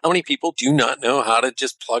Squad. How many people do not know how to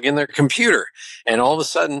just plug in their computer? And all of a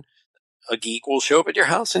sudden, a geek will show up at your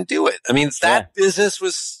house and do it. I mean, that business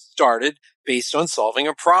was started based on solving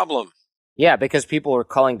a problem. Yeah, because people were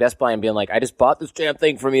calling Best Buy and being like, I just bought this damn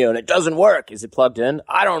thing from you and it doesn't work. Is it plugged in?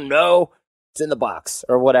 I don't know. It's in the box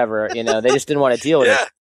or whatever. They just didn't want to deal with it.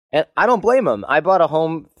 And I don't blame them. I bought a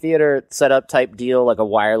home theater setup type deal, like a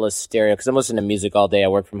wireless stereo, because I'm listening to music all day. I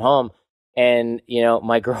work from home. And,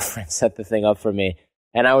 my girlfriend set the thing up for me.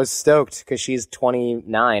 And I was stoked because she's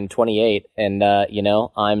 29, 28, and,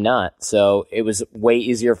 I'm not. So it was way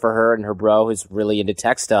easier for her and her bro, who's really into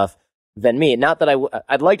tech stuff, than me. Not that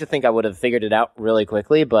I'd like to think I would have figured it out really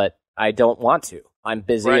quickly, but I don't want to. I'm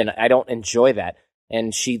busy and I don't enjoy that.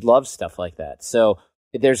 And she loves stuff like that. So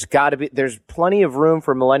there's plenty of room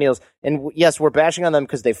for millennials. And yes, we're bashing on them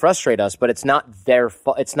because they frustrate us, but it's not their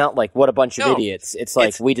fault. It's not like, what a bunch of idiots. It's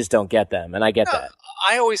like, we just don't get them. And I get that.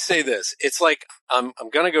 I always say this. It's like, I'm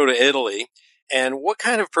going to go to Italy. And what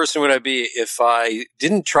kind of person would I be if I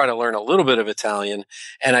didn't try to learn a little bit of Italian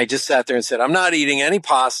and I just sat there and said, I'm not eating any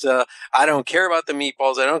pasta. I don't care about the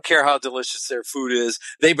meatballs. I don't care how delicious their food is.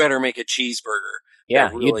 They better make a cheeseburger. Yeah,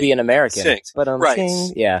 really, you'd be an American. Stinks. But right.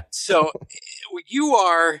 Yeah. So you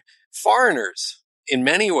are foreigners in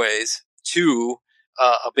many ways to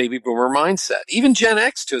a baby boomer mindset, even Gen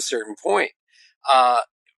X to a certain point.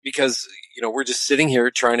 because, we're just sitting here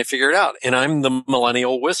trying to figure it out. And I'm the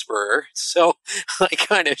millennial whisperer. So I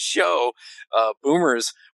kind of show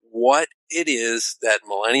boomers what it is that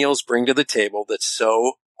millennials bring to the table that's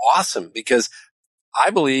so awesome, because I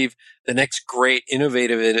believe the next great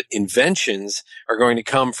innovative inventions are going to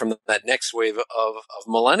come from that next wave of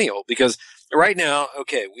millennial. Because right now,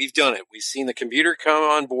 okay, we've done it. We've seen the computer come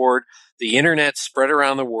on board, the internet spread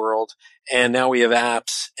around the world, and now we have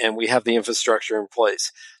apps and we have the infrastructure in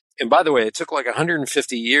place. And by the way, it took like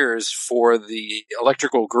 150 years for the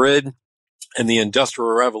electrical grid and the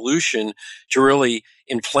Industrial Revolution to really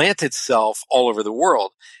implant itself all over the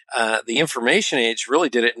world. The information age really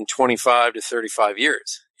did it in 25 to 35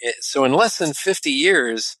 years. So in less than 50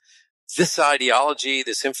 years, this ideology,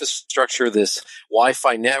 this infrastructure, this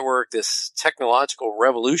Wi-Fi network, this technological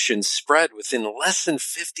revolution spread within less than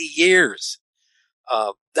 50 years.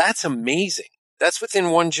 That's amazing. That's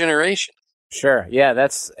within one generation. Sure. Yeah,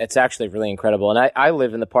 it's actually really incredible. And I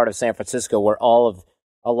live in the part of San Francisco where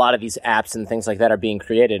a lot of these apps and things like that are being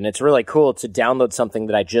created. And it's really cool to download something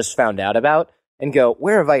that I just found out about and go,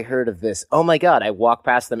 where have I heard of this? Oh my God, I walk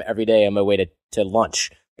past them every day on my way to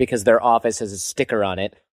lunch because their office has a sticker on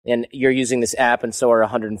it. And you're using this app, and so are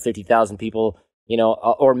 150,000 people,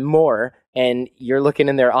 or more. And you're looking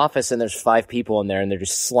in their office and there's 5 people in there and they're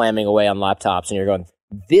just slamming away on laptops. And you're going,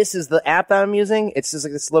 this is the app that I'm using? It's just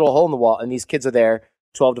like this little hole in the wall. And these kids are there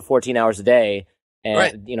 12 to 14 hours a day. And,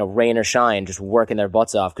 right. Rain or shine, just working their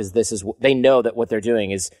butts off because they know that what they're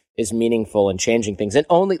doing is meaningful and changing things. And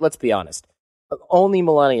let's be honest, only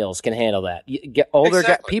millennials can handle that. You get older,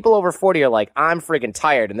 Exactly. People over 40 are like, I'm friggin'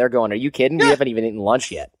 tired. And they're going, are you kidding? We haven't even eaten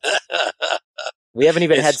lunch yet. We haven't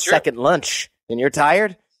even had second lunch. And you're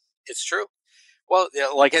tired? It's true. Well,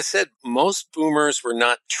 like I said, most boomers were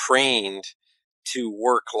not trained to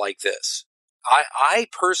work like this. I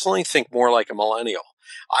personally think more like a millennial.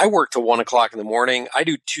 I work till 1 o'clock in the morning. I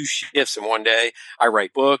do 2 shifts in one day. I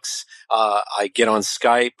write books. I get on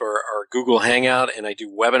Skype or Google Hangout, and I do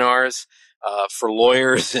webinars for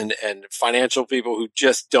lawyers and financial people who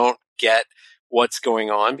just don't get what's going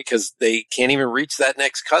on because they can't even reach that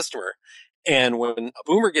next customer. And when a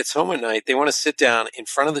boomer gets home at night, they want to sit down in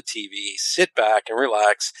front of the TV, sit back and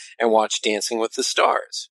relax and watch Dancing with the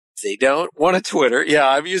Stars. They don't want to Twitter. Yeah,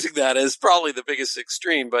 I'm using that as probably the biggest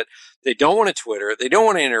extreme, but they don't want to Twitter. They don't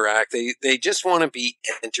want to interact. They just want to be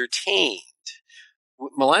entertained.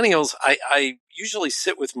 Millennials, I usually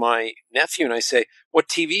sit with my nephew and I say, what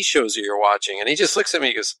TV shows are you watching? And he just looks at me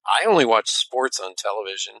and goes, I only watch sports on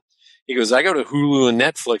television. He goes, I go to Hulu and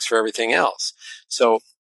Netflix for everything else. So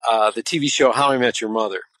the TV show How I Met Your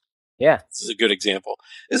Mother. Yeah. This is a good example.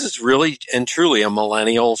 This is really and truly a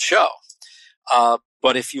millennial show.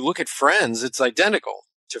 But if you look at Friends, it's identical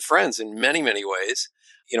to Friends in many, many ways.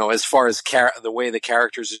 As far as the way the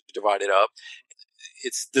characters are divided up,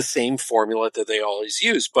 it's the same formula that they always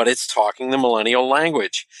use, but it's talking the millennial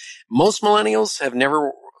language. Most millennials have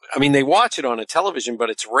never, they watch it on a television, but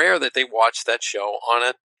it's rare that they watch that show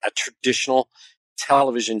on a traditional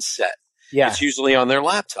television set. Yeah. It's usually on their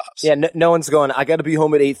laptops. Yeah, no one's going, I got to be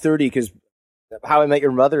home at 8:30 because How I Met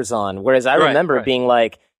Your Mother's on. Whereas I remember being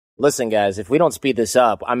like, listen, guys, if we don't speed this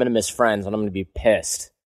up, I'm going to miss Friends and I'm going to be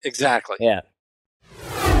pissed. Exactly. Yeah.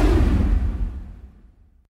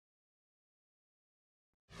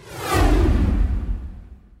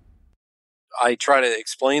 I try to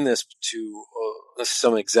explain this to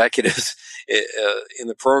some executives in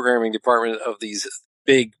the programming department of these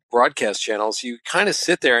big broadcast channels. You kind of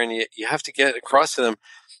sit there and you have to get across to them.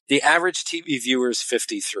 The average TV viewer is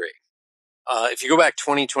 53. If you go back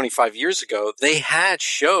 20, 25 years ago, they had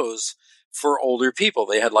shows for older people.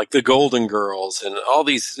 They had like the Golden Girls and all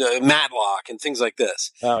these Matlock and things like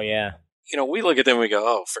this. Oh, yeah. We look at them and we go,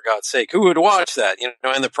 oh, for God's sake, who would watch that?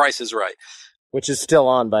 And The Price is Right. Which is still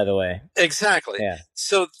on, by the way. Exactly. Yeah.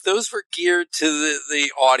 So those were geared to the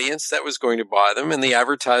audience that was going to buy them, and the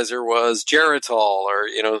advertiser was Geritol or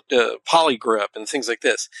Polygrip and things like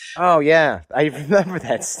this. Oh yeah, I remember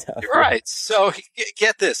that stuff. Right. So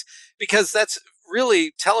get this, because that's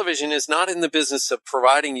really, television is not in the business of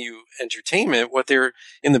providing you entertainment. What they're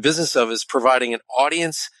in the business of is providing an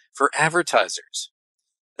audience for advertisers.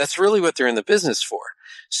 That's really what they're in the business for.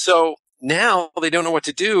 So now they don't know what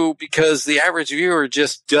to do because the average viewer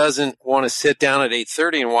just doesn't want to sit down at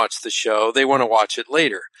 8:30 and watch the show. They want to watch it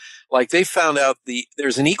later. Like they found out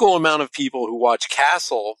there's an equal amount of people who watch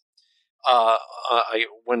Castle.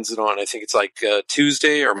 When's it on? I think it's like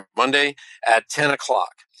Tuesday or Monday at 10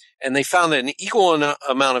 o'clock. And they found that an equal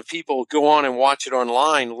amount of people go on and watch it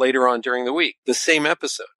online later on during the week, the same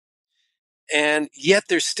episode. And yet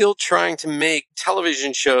they're still trying to make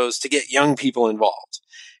television shows to get young people involved.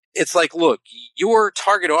 it's like, look, your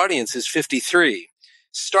target audience is 53.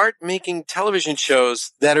 Start making television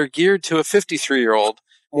shows that are geared to a 53-year-old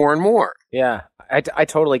more and more. Yeah, I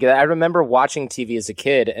totally get it. I remember watching TV as a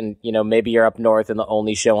kid, and maybe you're up north and the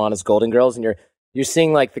only show on is Golden Girls, and you're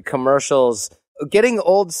seeing like the commercials. Getting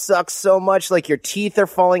old sucks so much. Like your teeth are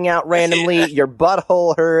falling out randomly, your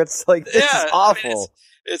butthole hurts. Like this is awful. I mean,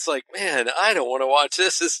 it's like, man, I don't want to watch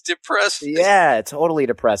this. It's depressing. Yeah, totally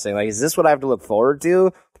depressing. Like, is this what I have to look forward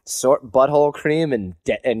to? Butthole cream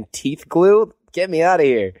and teeth glue? Get me out of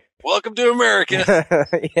here. Welcome to America.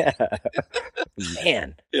 Yeah.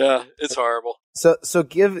 Man. Yeah, it's horrible. So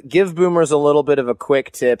give boomers a little bit of a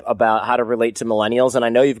quick tip about how to relate to millennials. And I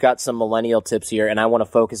know you've got some millennial tips here, and I want to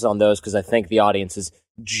focus on those because I think the audience is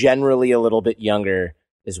generally a little bit younger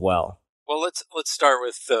as well. Well, let's start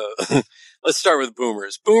with let's start with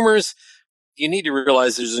boomers. Boomers, you need to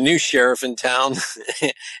realize there's a new sheriff in town,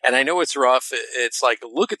 and I know it's rough. It's like,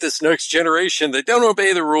 look at this next generation. They don't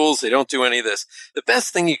obey the rules. They don't do any of this. The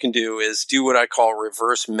best thing you can do is do what I call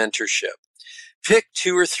reverse mentorship. Pick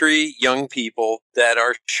 2 or 3 young people that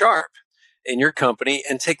are sharp in your company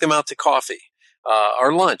and take them out to coffee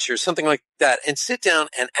or lunch or something like that, and sit down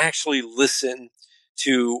and actually listen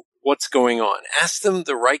to what's going on. Ask them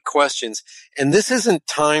the right questions. And this isn't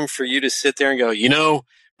time for you to sit there and go,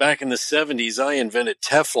 back in the 70s, I invented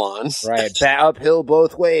Teflon. Right. Uphill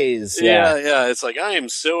both ways. Yeah. It's like, I am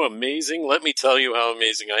so amazing. Let me tell you how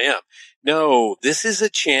amazing I am. No, this is a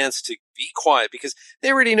chance to be quiet because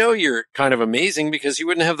they already know you're kind of amazing because you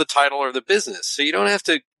wouldn't have the title or the business. So you don't have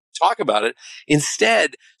to talk about it.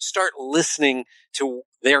 Instead, start listening to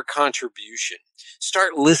their contribution.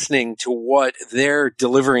 Start listening to what they're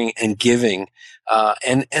delivering and giving,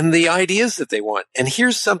 and the ideas that they want. And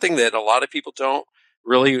here's something that a lot of people don't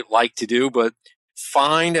really like to do, but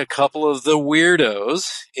find a couple of the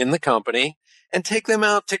weirdos in the company and take them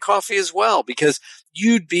out to coffee as well, because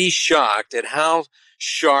you'd be shocked at how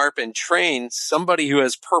sharp and trained somebody who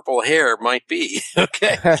has purple hair might be.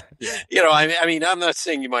 Okay. I mean, I'm not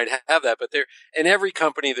saying you might have that, but in every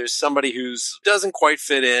company, there's somebody who's doesn't quite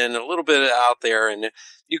fit in, a little bit out there, and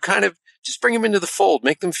you kind of just bring them into the fold,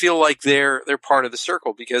 make them feel like they're part of the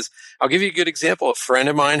circle. Because I'll give you a good example. A friend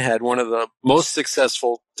of mine had one of the most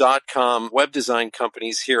successful .com web design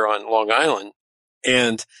companies here on Long Island,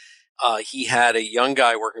 and he had a young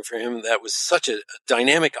guy working for him that was such a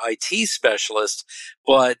dynamic IT specialist,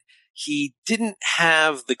 but he didn't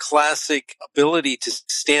have the classic ability to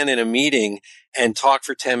stand in a meeting and talk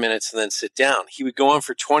for 10 minutes and then sit down. He would go on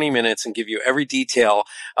for 20 minutes and give you every detail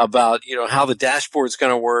about, how the dashboard's going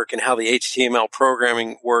to work and how the HTML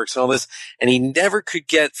programming works and all this. And he never could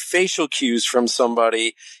get facial cues from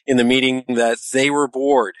somebody in the meeting that they were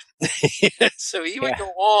bored. So he would go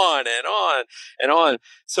on and on and on.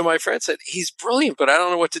 So my friend said, he's brilliant, but I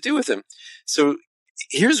don't know what to do with him. So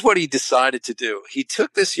here's what he decided to do. He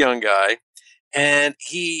took this young guy and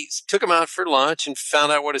he took him out for lunch and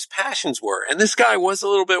found out what his passions were. And this guy was a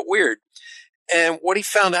little bit weird. And what he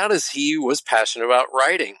found out is he was passionate about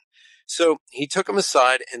writing. So he took him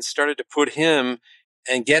aside and started to put him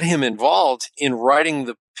and get him involved in writing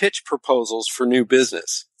the pitch proposals for new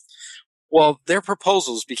business. Well, their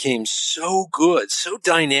proposals became so good, so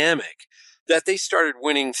dynamic, that they started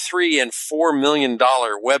winning $3 and $4 million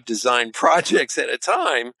web design projects at a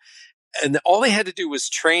time. And all they had to do was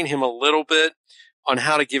train him a little bit on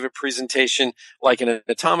how to give a presentation like an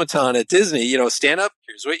automaton at Disney. Stand up,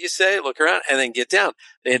 here's what you say, look around, and then get down.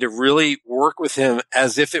 They had to really work with him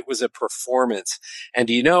as if it was a performance. And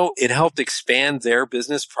it helped expand their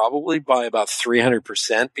business probably by about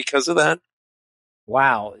 300% because of that.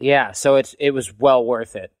 Wow. Yeah. So it was well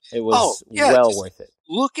worth it. It was worth it.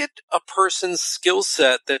 Look at a person's skill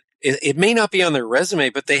set that it may not be on their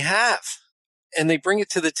resume, but they have, and they bring it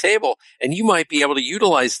to the table, and you might be able to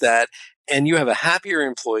utilize that. And you have a happier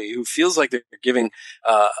employee who feels like they're giving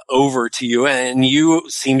over to you, and you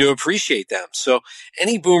seem to appreciate them. So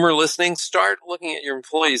any boomer listening, start looking at your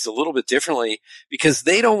employees a little bit differently, because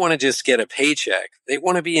they don't want to just get a paycheck. They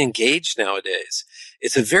want to be engaged nowadays.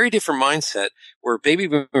 It's a very different mindset where baby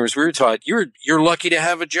boomers, we were taught, you're lucky to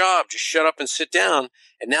have a job. Just shut up and sit down.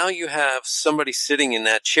 And now you have somebody sitting in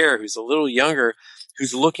that chair who's a little younger,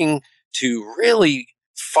 who's looking to really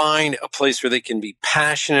find a place where they can be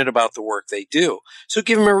passionate about the work they do. So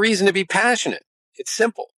give them a reason to be passionate. It's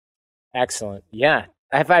simple. Excellent. Yeah.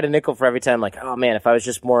 If I had a nickel for every time, like, oh man, if I was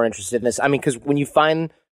just more interested in this. I mean, because when you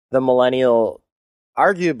find the millennial,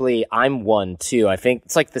 arguably I'm one too. I think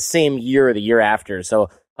it's like the same year or the year after. So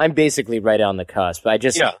I'm basically right on the cusp. I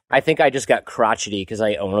think I just got crotchety because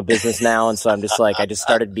I own a business now. And so I'm just like, I just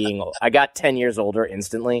started I got 10 years older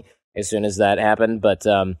instantly. as soon as that happened. But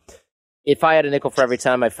if I had a nickel for every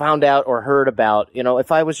time I found out or heard about,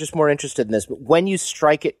 if I was just more interested in this, but when you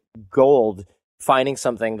strike it gold, finding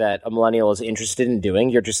something that a millennial is interested in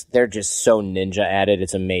doing, they're just so ninja at it.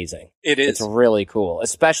 It's amazing. It is. It's really cool,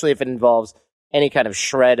 especially if it involves any kind of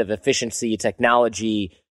shred of efficiency,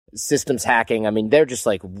 technology, systems hacking. I mean, they're just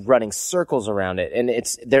like running circles around it. And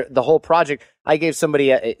the whole project. I gave somebody,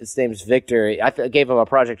 his name's Victor, I gave him a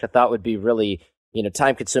project I thought would be really,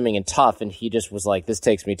 time consuming and tough. And he just was like, this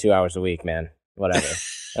takes me 2 hours a week, man, whatever.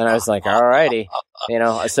 And I was like, all righty,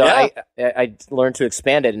 so yeah. I learned to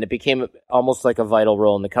expand it, and it became almost like a vital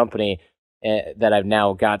role in the company that I've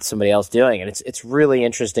now got somebody else doing. And it's really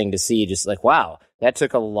interesting to see, just like, wow, that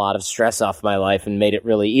took a lot of stress off my life and made it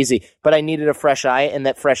really easy. But I needed a fresh eye, and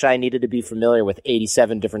that fresh eye needed to be familiar with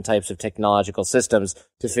 87 different types of technological systems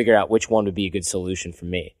to figure out which one would be a good solution for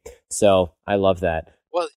me. So I love that.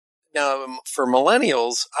 Well, now for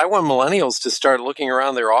millennials, I want millennials to start looking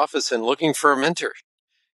around their office and looking for a mentor.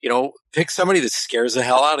 Pick somebody that scares the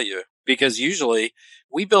hell out of you, because usually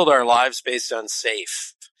we build our lives based on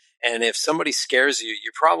safe. And if somebody scares you,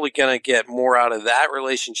 you're probably going to get more out of that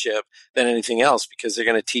relationship than anything else, because they're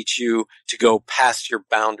going to teach you to go past your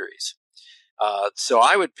boundaries. So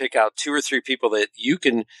I would pick out 2 or 3 people that you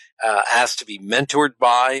can ask to be mentored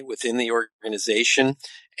by within the organization,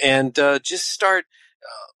 and just start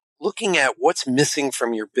looking at what's missing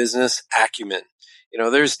from your business acumen.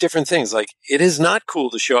 There's different things. Like, it is not cool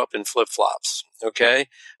to show up in flip-flops, okay?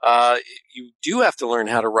 You do have to learn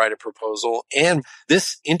how to write a proposal. And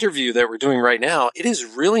this interview that we're doing right now, it is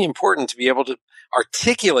really important to be able to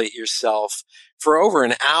articulate yourself for over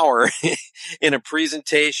an hour in a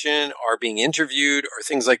presentation or being interviewed or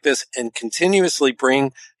things like this, and continuously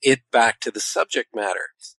bring it back to the subject matter.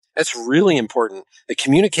 That's really important. The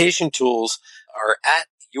communication tools are at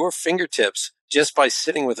your fingertips. Just by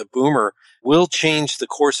sitting with a boomer will change the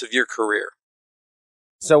course of your career.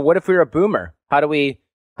 So what if we're a boomer? How do we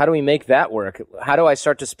make that work? How do I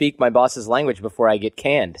start to speak my boss's language before I get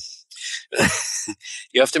canned?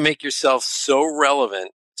 You have to make yourself so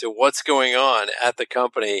relevant to what's going on at the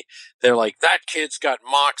company. They're like, that kid's got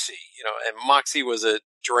moxie, and moxie was a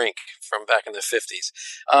drink from back in the 50s.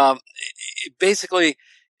 Basically,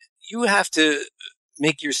 you have to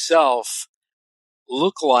make yourself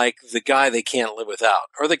look like the guy they can't live without,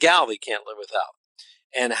 or the gal they can't live without.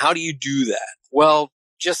 And how do you do that? Well,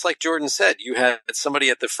 just like Jordan said, you had somebody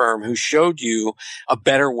at the firm who showed you a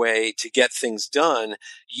better way to get things done.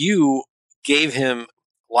 You gave him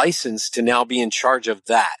license to now be in charge of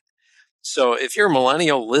that. So if you're a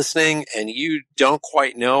millennial listening and you don't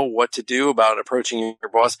quite know what to do about approaching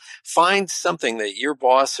your boss, find something that your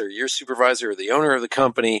boss or your supervisor or the owner of the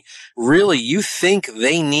company really you think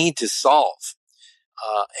they need to solve.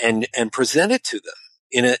 And present it to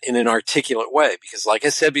them in an articulate way. Because like I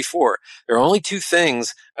said before, there are only 2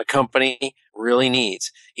 things a company really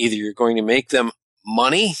needs. Either you're going to make them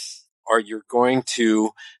money, or you're going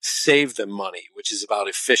to save them money, which is about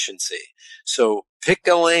efficiency. So pick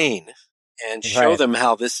a lane and show them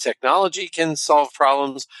how this technology can solve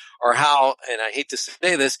problems, or how, and I hate to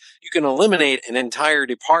say this, you can eliminate an entire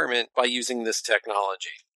department by using this technology.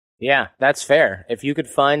 Yeah, that's fair. If you could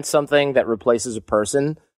find something that replaces a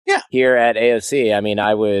person here at AOC, I mean,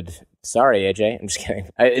 I would. Sorry, AJ. I'm just kidding.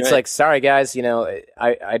 It's like, sorry, guys.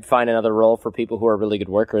 I'd find another role for people who are really good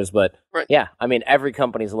workers. But yeah, I mean, every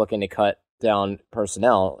company's looking to cut down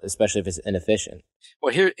personnel, especially if it's inefficient.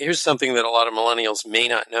 Well, here's something that a lot of millennials may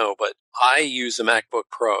not know, but I use a MacBook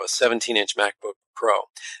Pro, a 17-inch MacBook Pro.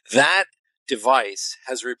 That device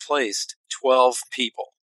has replaced 12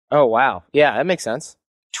 people. Oh, wow. Yeah, that makes sense.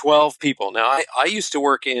 12 people. Now, I used to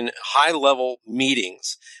work in high-level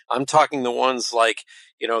meetings. I'm talking the ones like,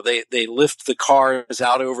 they lift the cars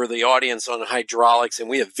out over the audience on hydraulics, and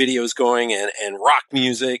we have videos going and rock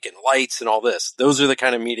music and lights and all this. Those are the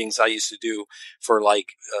kind of meetings I used to do for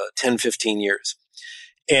like 10, 15 years.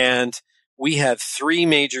 And we had 3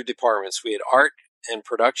 major departments. We had art and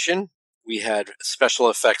production. We had special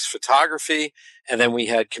effects photography, and then we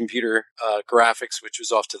had computer graphics, which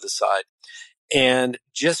was off to the side. And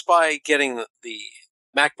just by getting the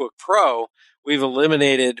MacBook Pro, we've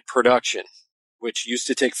eliminated production, which used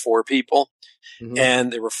to take 4 people. Mm-hmm.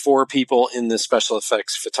 And there were 4 people in the special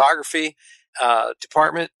effects photography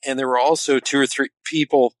department. And there were also 2 or 3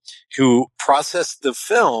 people who processed the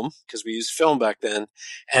film, because we used film back then,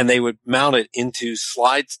 and they would mount it into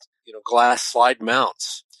slides, glass slide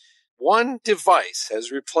mounts. One device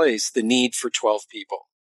has replaced the need for 12 people.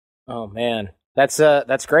 Oh, man.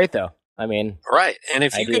 That's great, though. I mean, right. And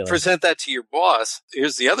if ideally. you could present that to your boss,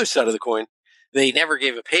 here's the other side of the coin. they never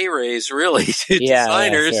gave a pay raise really to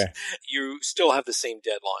designers. Sure. You still have the same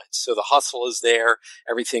deadlines. So the hustle is there.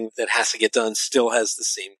 Everything that has to get done still has the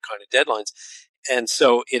same kind of deadlines. And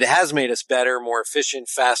so it has made us better, more efficient,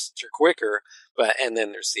 faster, quicker. And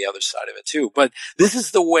then there's the other side of it too. But this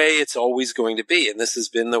is the way it's always going to be. And this has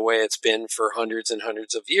been the way it's been for hundreds and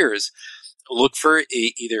hundreds of years. Look for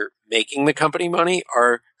either making the company money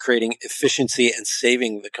or creating efficiency and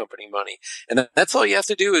saving the company money. And that's all you have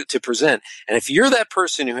to do to present. And if you're that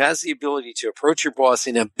person who has the ability to approach your boss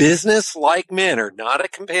in a business-like manner, not a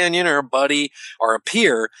companion or a buddy or a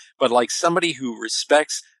peer, but like somebody who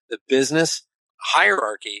respects the business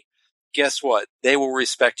hierarchy, guess what? They will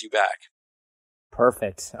respect you back.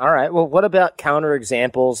 Perfect. All right. Well, what about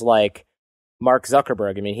counterexamples like Mark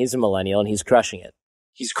Zuckerberg? I mean, he's a millennial and he's crushing it.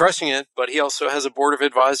 He's crushing it, but he also has a board of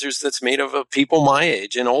advisors that's made of people my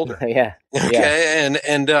age and older. Yeah. Okay. Yeah.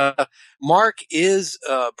 And Mark is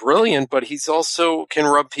brilliant, but he's also can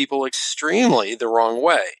rub people extremely the wrong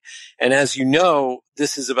way. And as you know,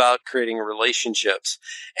 this is about creating relationships.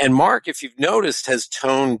 And Mark, if you've noticed, has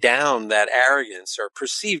toned down that arrogance or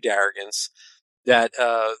perceived arrogance that,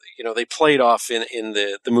 they played off in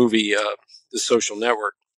the movie, The Social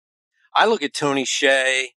Network. I look at Tony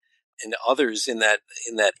Hsieh and others in that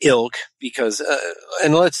ilk because,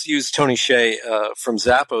 and let's use Tony Hsieh from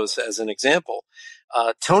Zappos as an example.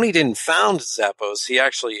 Tony didn't found Zappos. He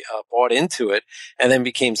actually bought into it and then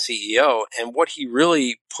became CEO. And what he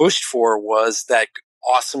really pushed for was that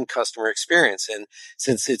awesome customer experience. And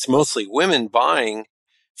since it's mostly women buying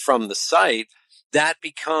from the site, that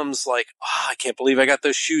becomes like, I can't believe I got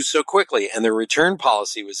those shoes so quickly. And their return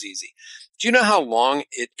policy was easy. Do you know how long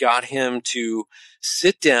it got him to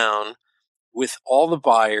sit down with all the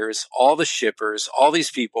buyers, all the shippers, all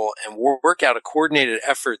these people and work out a coordinated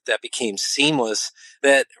effort that became seamless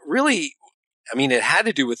that really, I mean, it had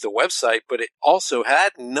to do with the website, but it also had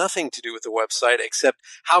nothing to do with the website except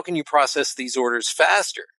how can you process these orders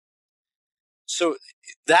faster? So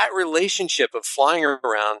that relationship of flying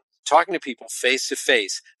around, talking to people face to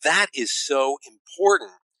face, that is so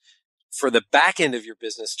important for the back end of your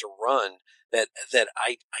business to run that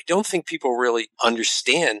I don't think people really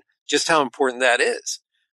understand just how important that is.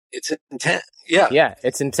 It's intense. Yeah. Yeah,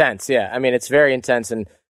 it's intense. Yeah. I mean, it's very intense and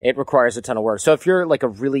it requires a ton of work. So if you're like a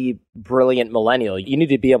really brilliant millennial, you need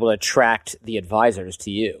to be able to attract the advisors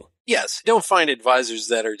to you. Yes. Don't find advisors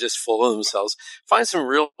that are just full of themselves. Find some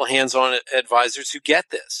real hands-on advisors who get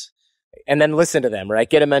this. And then listen to them, right?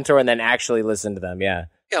 Get a mentor and then actually listen to them. Yeah.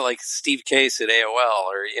 Yeah, like Steve Case at AOL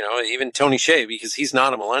or, even Tony Hsieh, because he's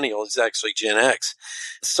not a millennial. He's actually Gen X.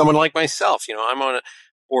 Someone like myself, I'm on a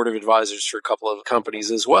board of advisors for a couple of companies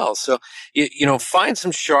as well. So, find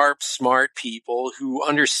some sharp, smart people who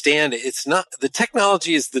understand it. It's not, the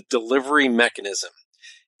technology is the delivery mechanism.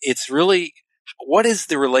 It's really, what is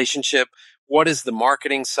the relationship? What is the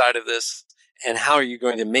marketing side of this? And how are you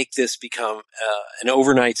going to make this become an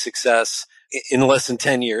overnight success in less than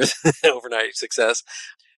 10 years, overnight success,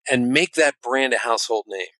 and make that brand a household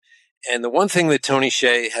name? And the one thing that Tony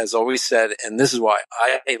Hsieh has always said, and this is why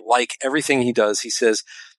I like everything he does, he says,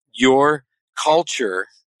 your culture,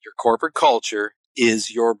 your corporate culture is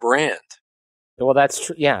your brand. Well, that's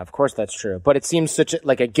true. Yeah, of course that's true. But it seems such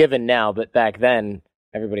like a given now, but back then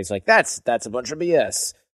everybody's like, that's a bunch of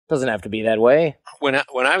BS. Doesn't have to be that way. When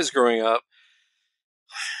I was growing up,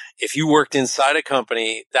 if you worked inside a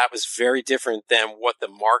company, that was very different than what the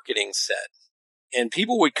marketing said. And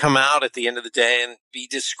people would come out at the end of the day and be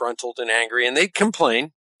disgruntled and angry, and they'd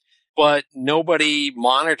complain, but nobody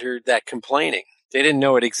monitored that complaining. They didn't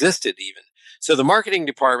know it existed even. So the marketing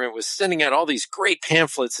department was sending out all these great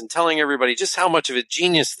pamphlets and telling everybody just how much of a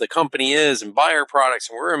genius the company is and buy our products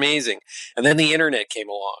and we're amazing. And then the internet came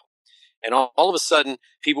along. And all of a sudden,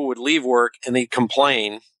 people would leave work and they'd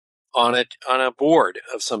complain on a board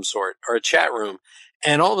of some sort or a chat room.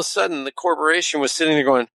 And all of a sudden, the corporation was sitting there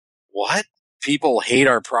going, what? People hate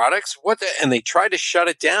our products? And they tried to shut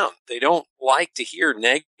it down. They don't like to hear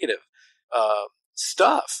negative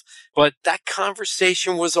stuff. But that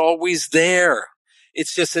conversation was always there.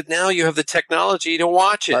 It's just that now you have the technology to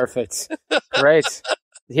watch it. Perfect. Great.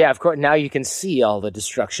 Yeah, of course. Now you can see all the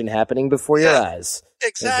destruction happening before your eyes.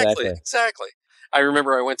 Exactly. I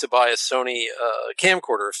remember I went to buy a Sony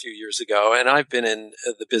camcorder a few years ago, and I've been in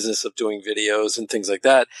the business of doing videos and things like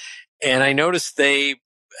that. And I noticed they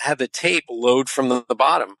had the tape load from the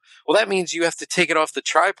bottom. Well, that means you have to take it off the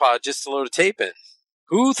tripod just to load a tape in.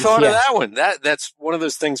 Who thought of that one? That's one of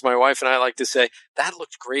those things my wife and I like to say, that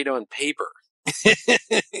looked great on paper.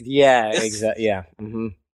 Yeah, exactly. Yeah. Mm-hmm.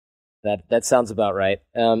 That sounds about right.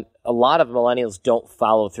 A lot of millennials don't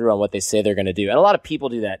follow through on what they say they're going to do. And a lot of people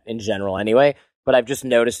do that in general anyway, but I've just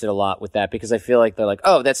noticed it a lot with that because I feel like they're like,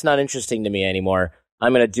 oh, that's not interesting to me anymore.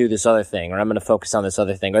 I'm going to do this other thing, or I'm going to focus on this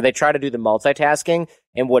other thing. Or they try to do the multitasking,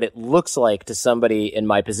 and what it looks like to somebody in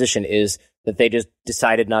my position is that they just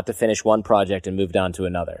decided not to finish one project and moved on to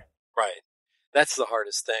another. Right. That's the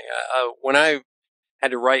hardest thing. When I had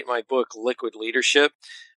to write my book, Liquid Leadership,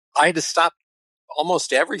 I had to stop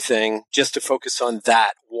almost everything just to focus on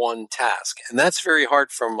that one task. And that's very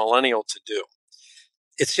hard for a millennial to do.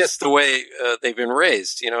 It's just the way they've been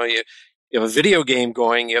raised. You have a video game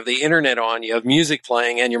going, you have the internet on, you have music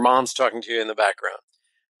playing, and your mom's talking to you in the background.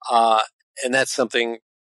 And that's something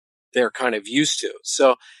they're kind of used to.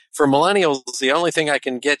 So for millennials, the only thing I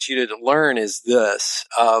can get you to learn is this.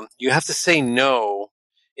 You have to say no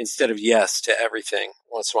instead of yes to everything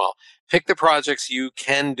once in a while. Pick the projects you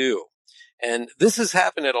can do. And this has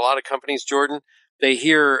happened at a lot of companies, Jordan. They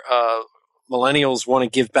hear millennials want to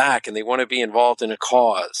give back and they want to be involved in a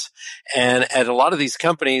cause. And at a lot of these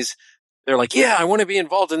companies, they're like, yeah, I want to be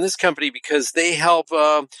involved in this company because they help,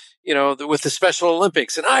 with the Special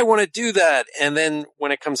Olympics, and I want to do that. And then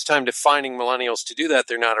when it comes time to finding millennials to do that,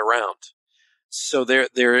 they're not around. So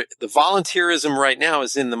the volunteerism right now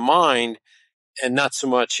is in the mind and not so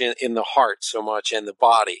much in the heart so much and the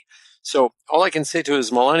body. So all I can say to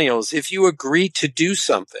his millennials, if you agree to do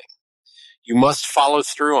something, you must follow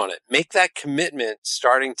through on it. Make that commitment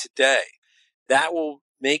starting today. That will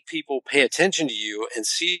make people pay attention to you and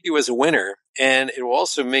see you as a winner. And it will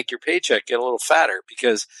also make your paycheck get a little fatter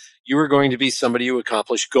because you are going to be somebody who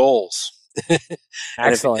accomplished goals.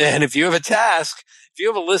 Excellent. And if you have a task, if you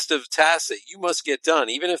have a list of tasks that you must get done,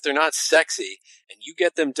 even if they're not sexy, and you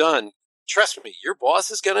get them done, trust me, your boss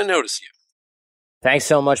is going to notice you. Thanks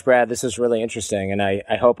so much, Brad. This is really interesting, and I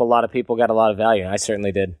hope a lot of people got a lot of value. I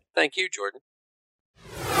certainly did. Thank you, Jordan.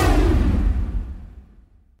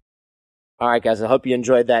 All right, guys, I hope you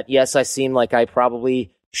enjoyed that. Yes, I seem like I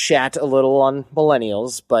probably shat a little on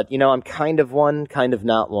millennials, but, I'm kind of one, kind of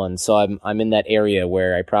not one, so I'm in that area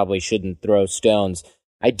where I probably shouldn't throw stones.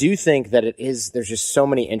 I do think that there's just so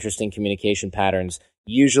many interesting communication patterns,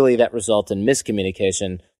 usually that result in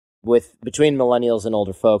miscommunication between millennials and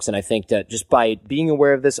older folks, and I think that just by being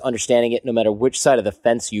aware of this, understanding it, no matter which side of the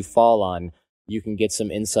fence you fall on, you can get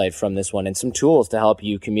some insight from this one and some tools to help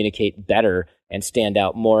you communicate better and stand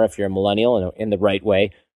out more if you're a millennial in the right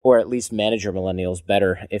way, or at least manage your millennials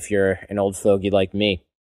better if you're an old fogey like me.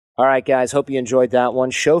 All right, guys, hope you enjoyed that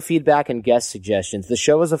one. Show feedback and guest suggestions. The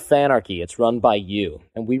show is a fanarchy. It's run by you,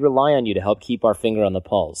 and we rely on you to help keep our finger on the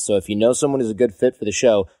pulse. So if you know someone who's a good fit for the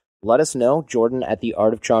show, let us know. Jordan at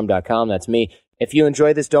theartofcharm.com. That's me. If you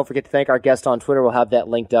enjoyed this, don't forget to thank our guest on Twitter. We'll have that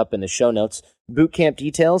linked up in the show notes. Bootcamp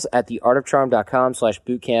details at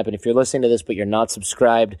theartofcharm.com/bootcamp. And if you're listening to this but you're not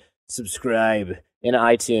subscribed, subscribe in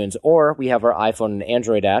iTunes. Or we have our iPhone and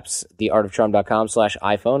Android apps,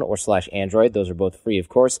 theartofcharm.com/iPhone or /Android. Those are both free, of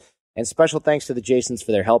course. And special thanks to the Jasons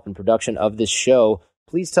for their help in production of this show.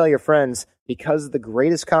 Please tell your friends, because the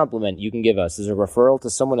greatest compliment you can give us is a referral to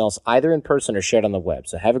someone else, either in person or shared on the web.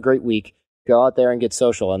 So have a great week. Go out there and get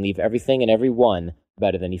social and leave everything and everyone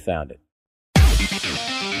better than you found it.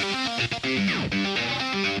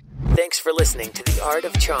 Thanks for listening to The Art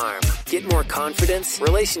of Charm. Get more confidence,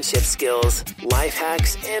 relationship skills, life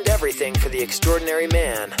hacks, and everything for the extraordinary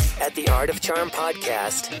man at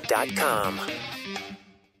theartofcharmpodcast.com.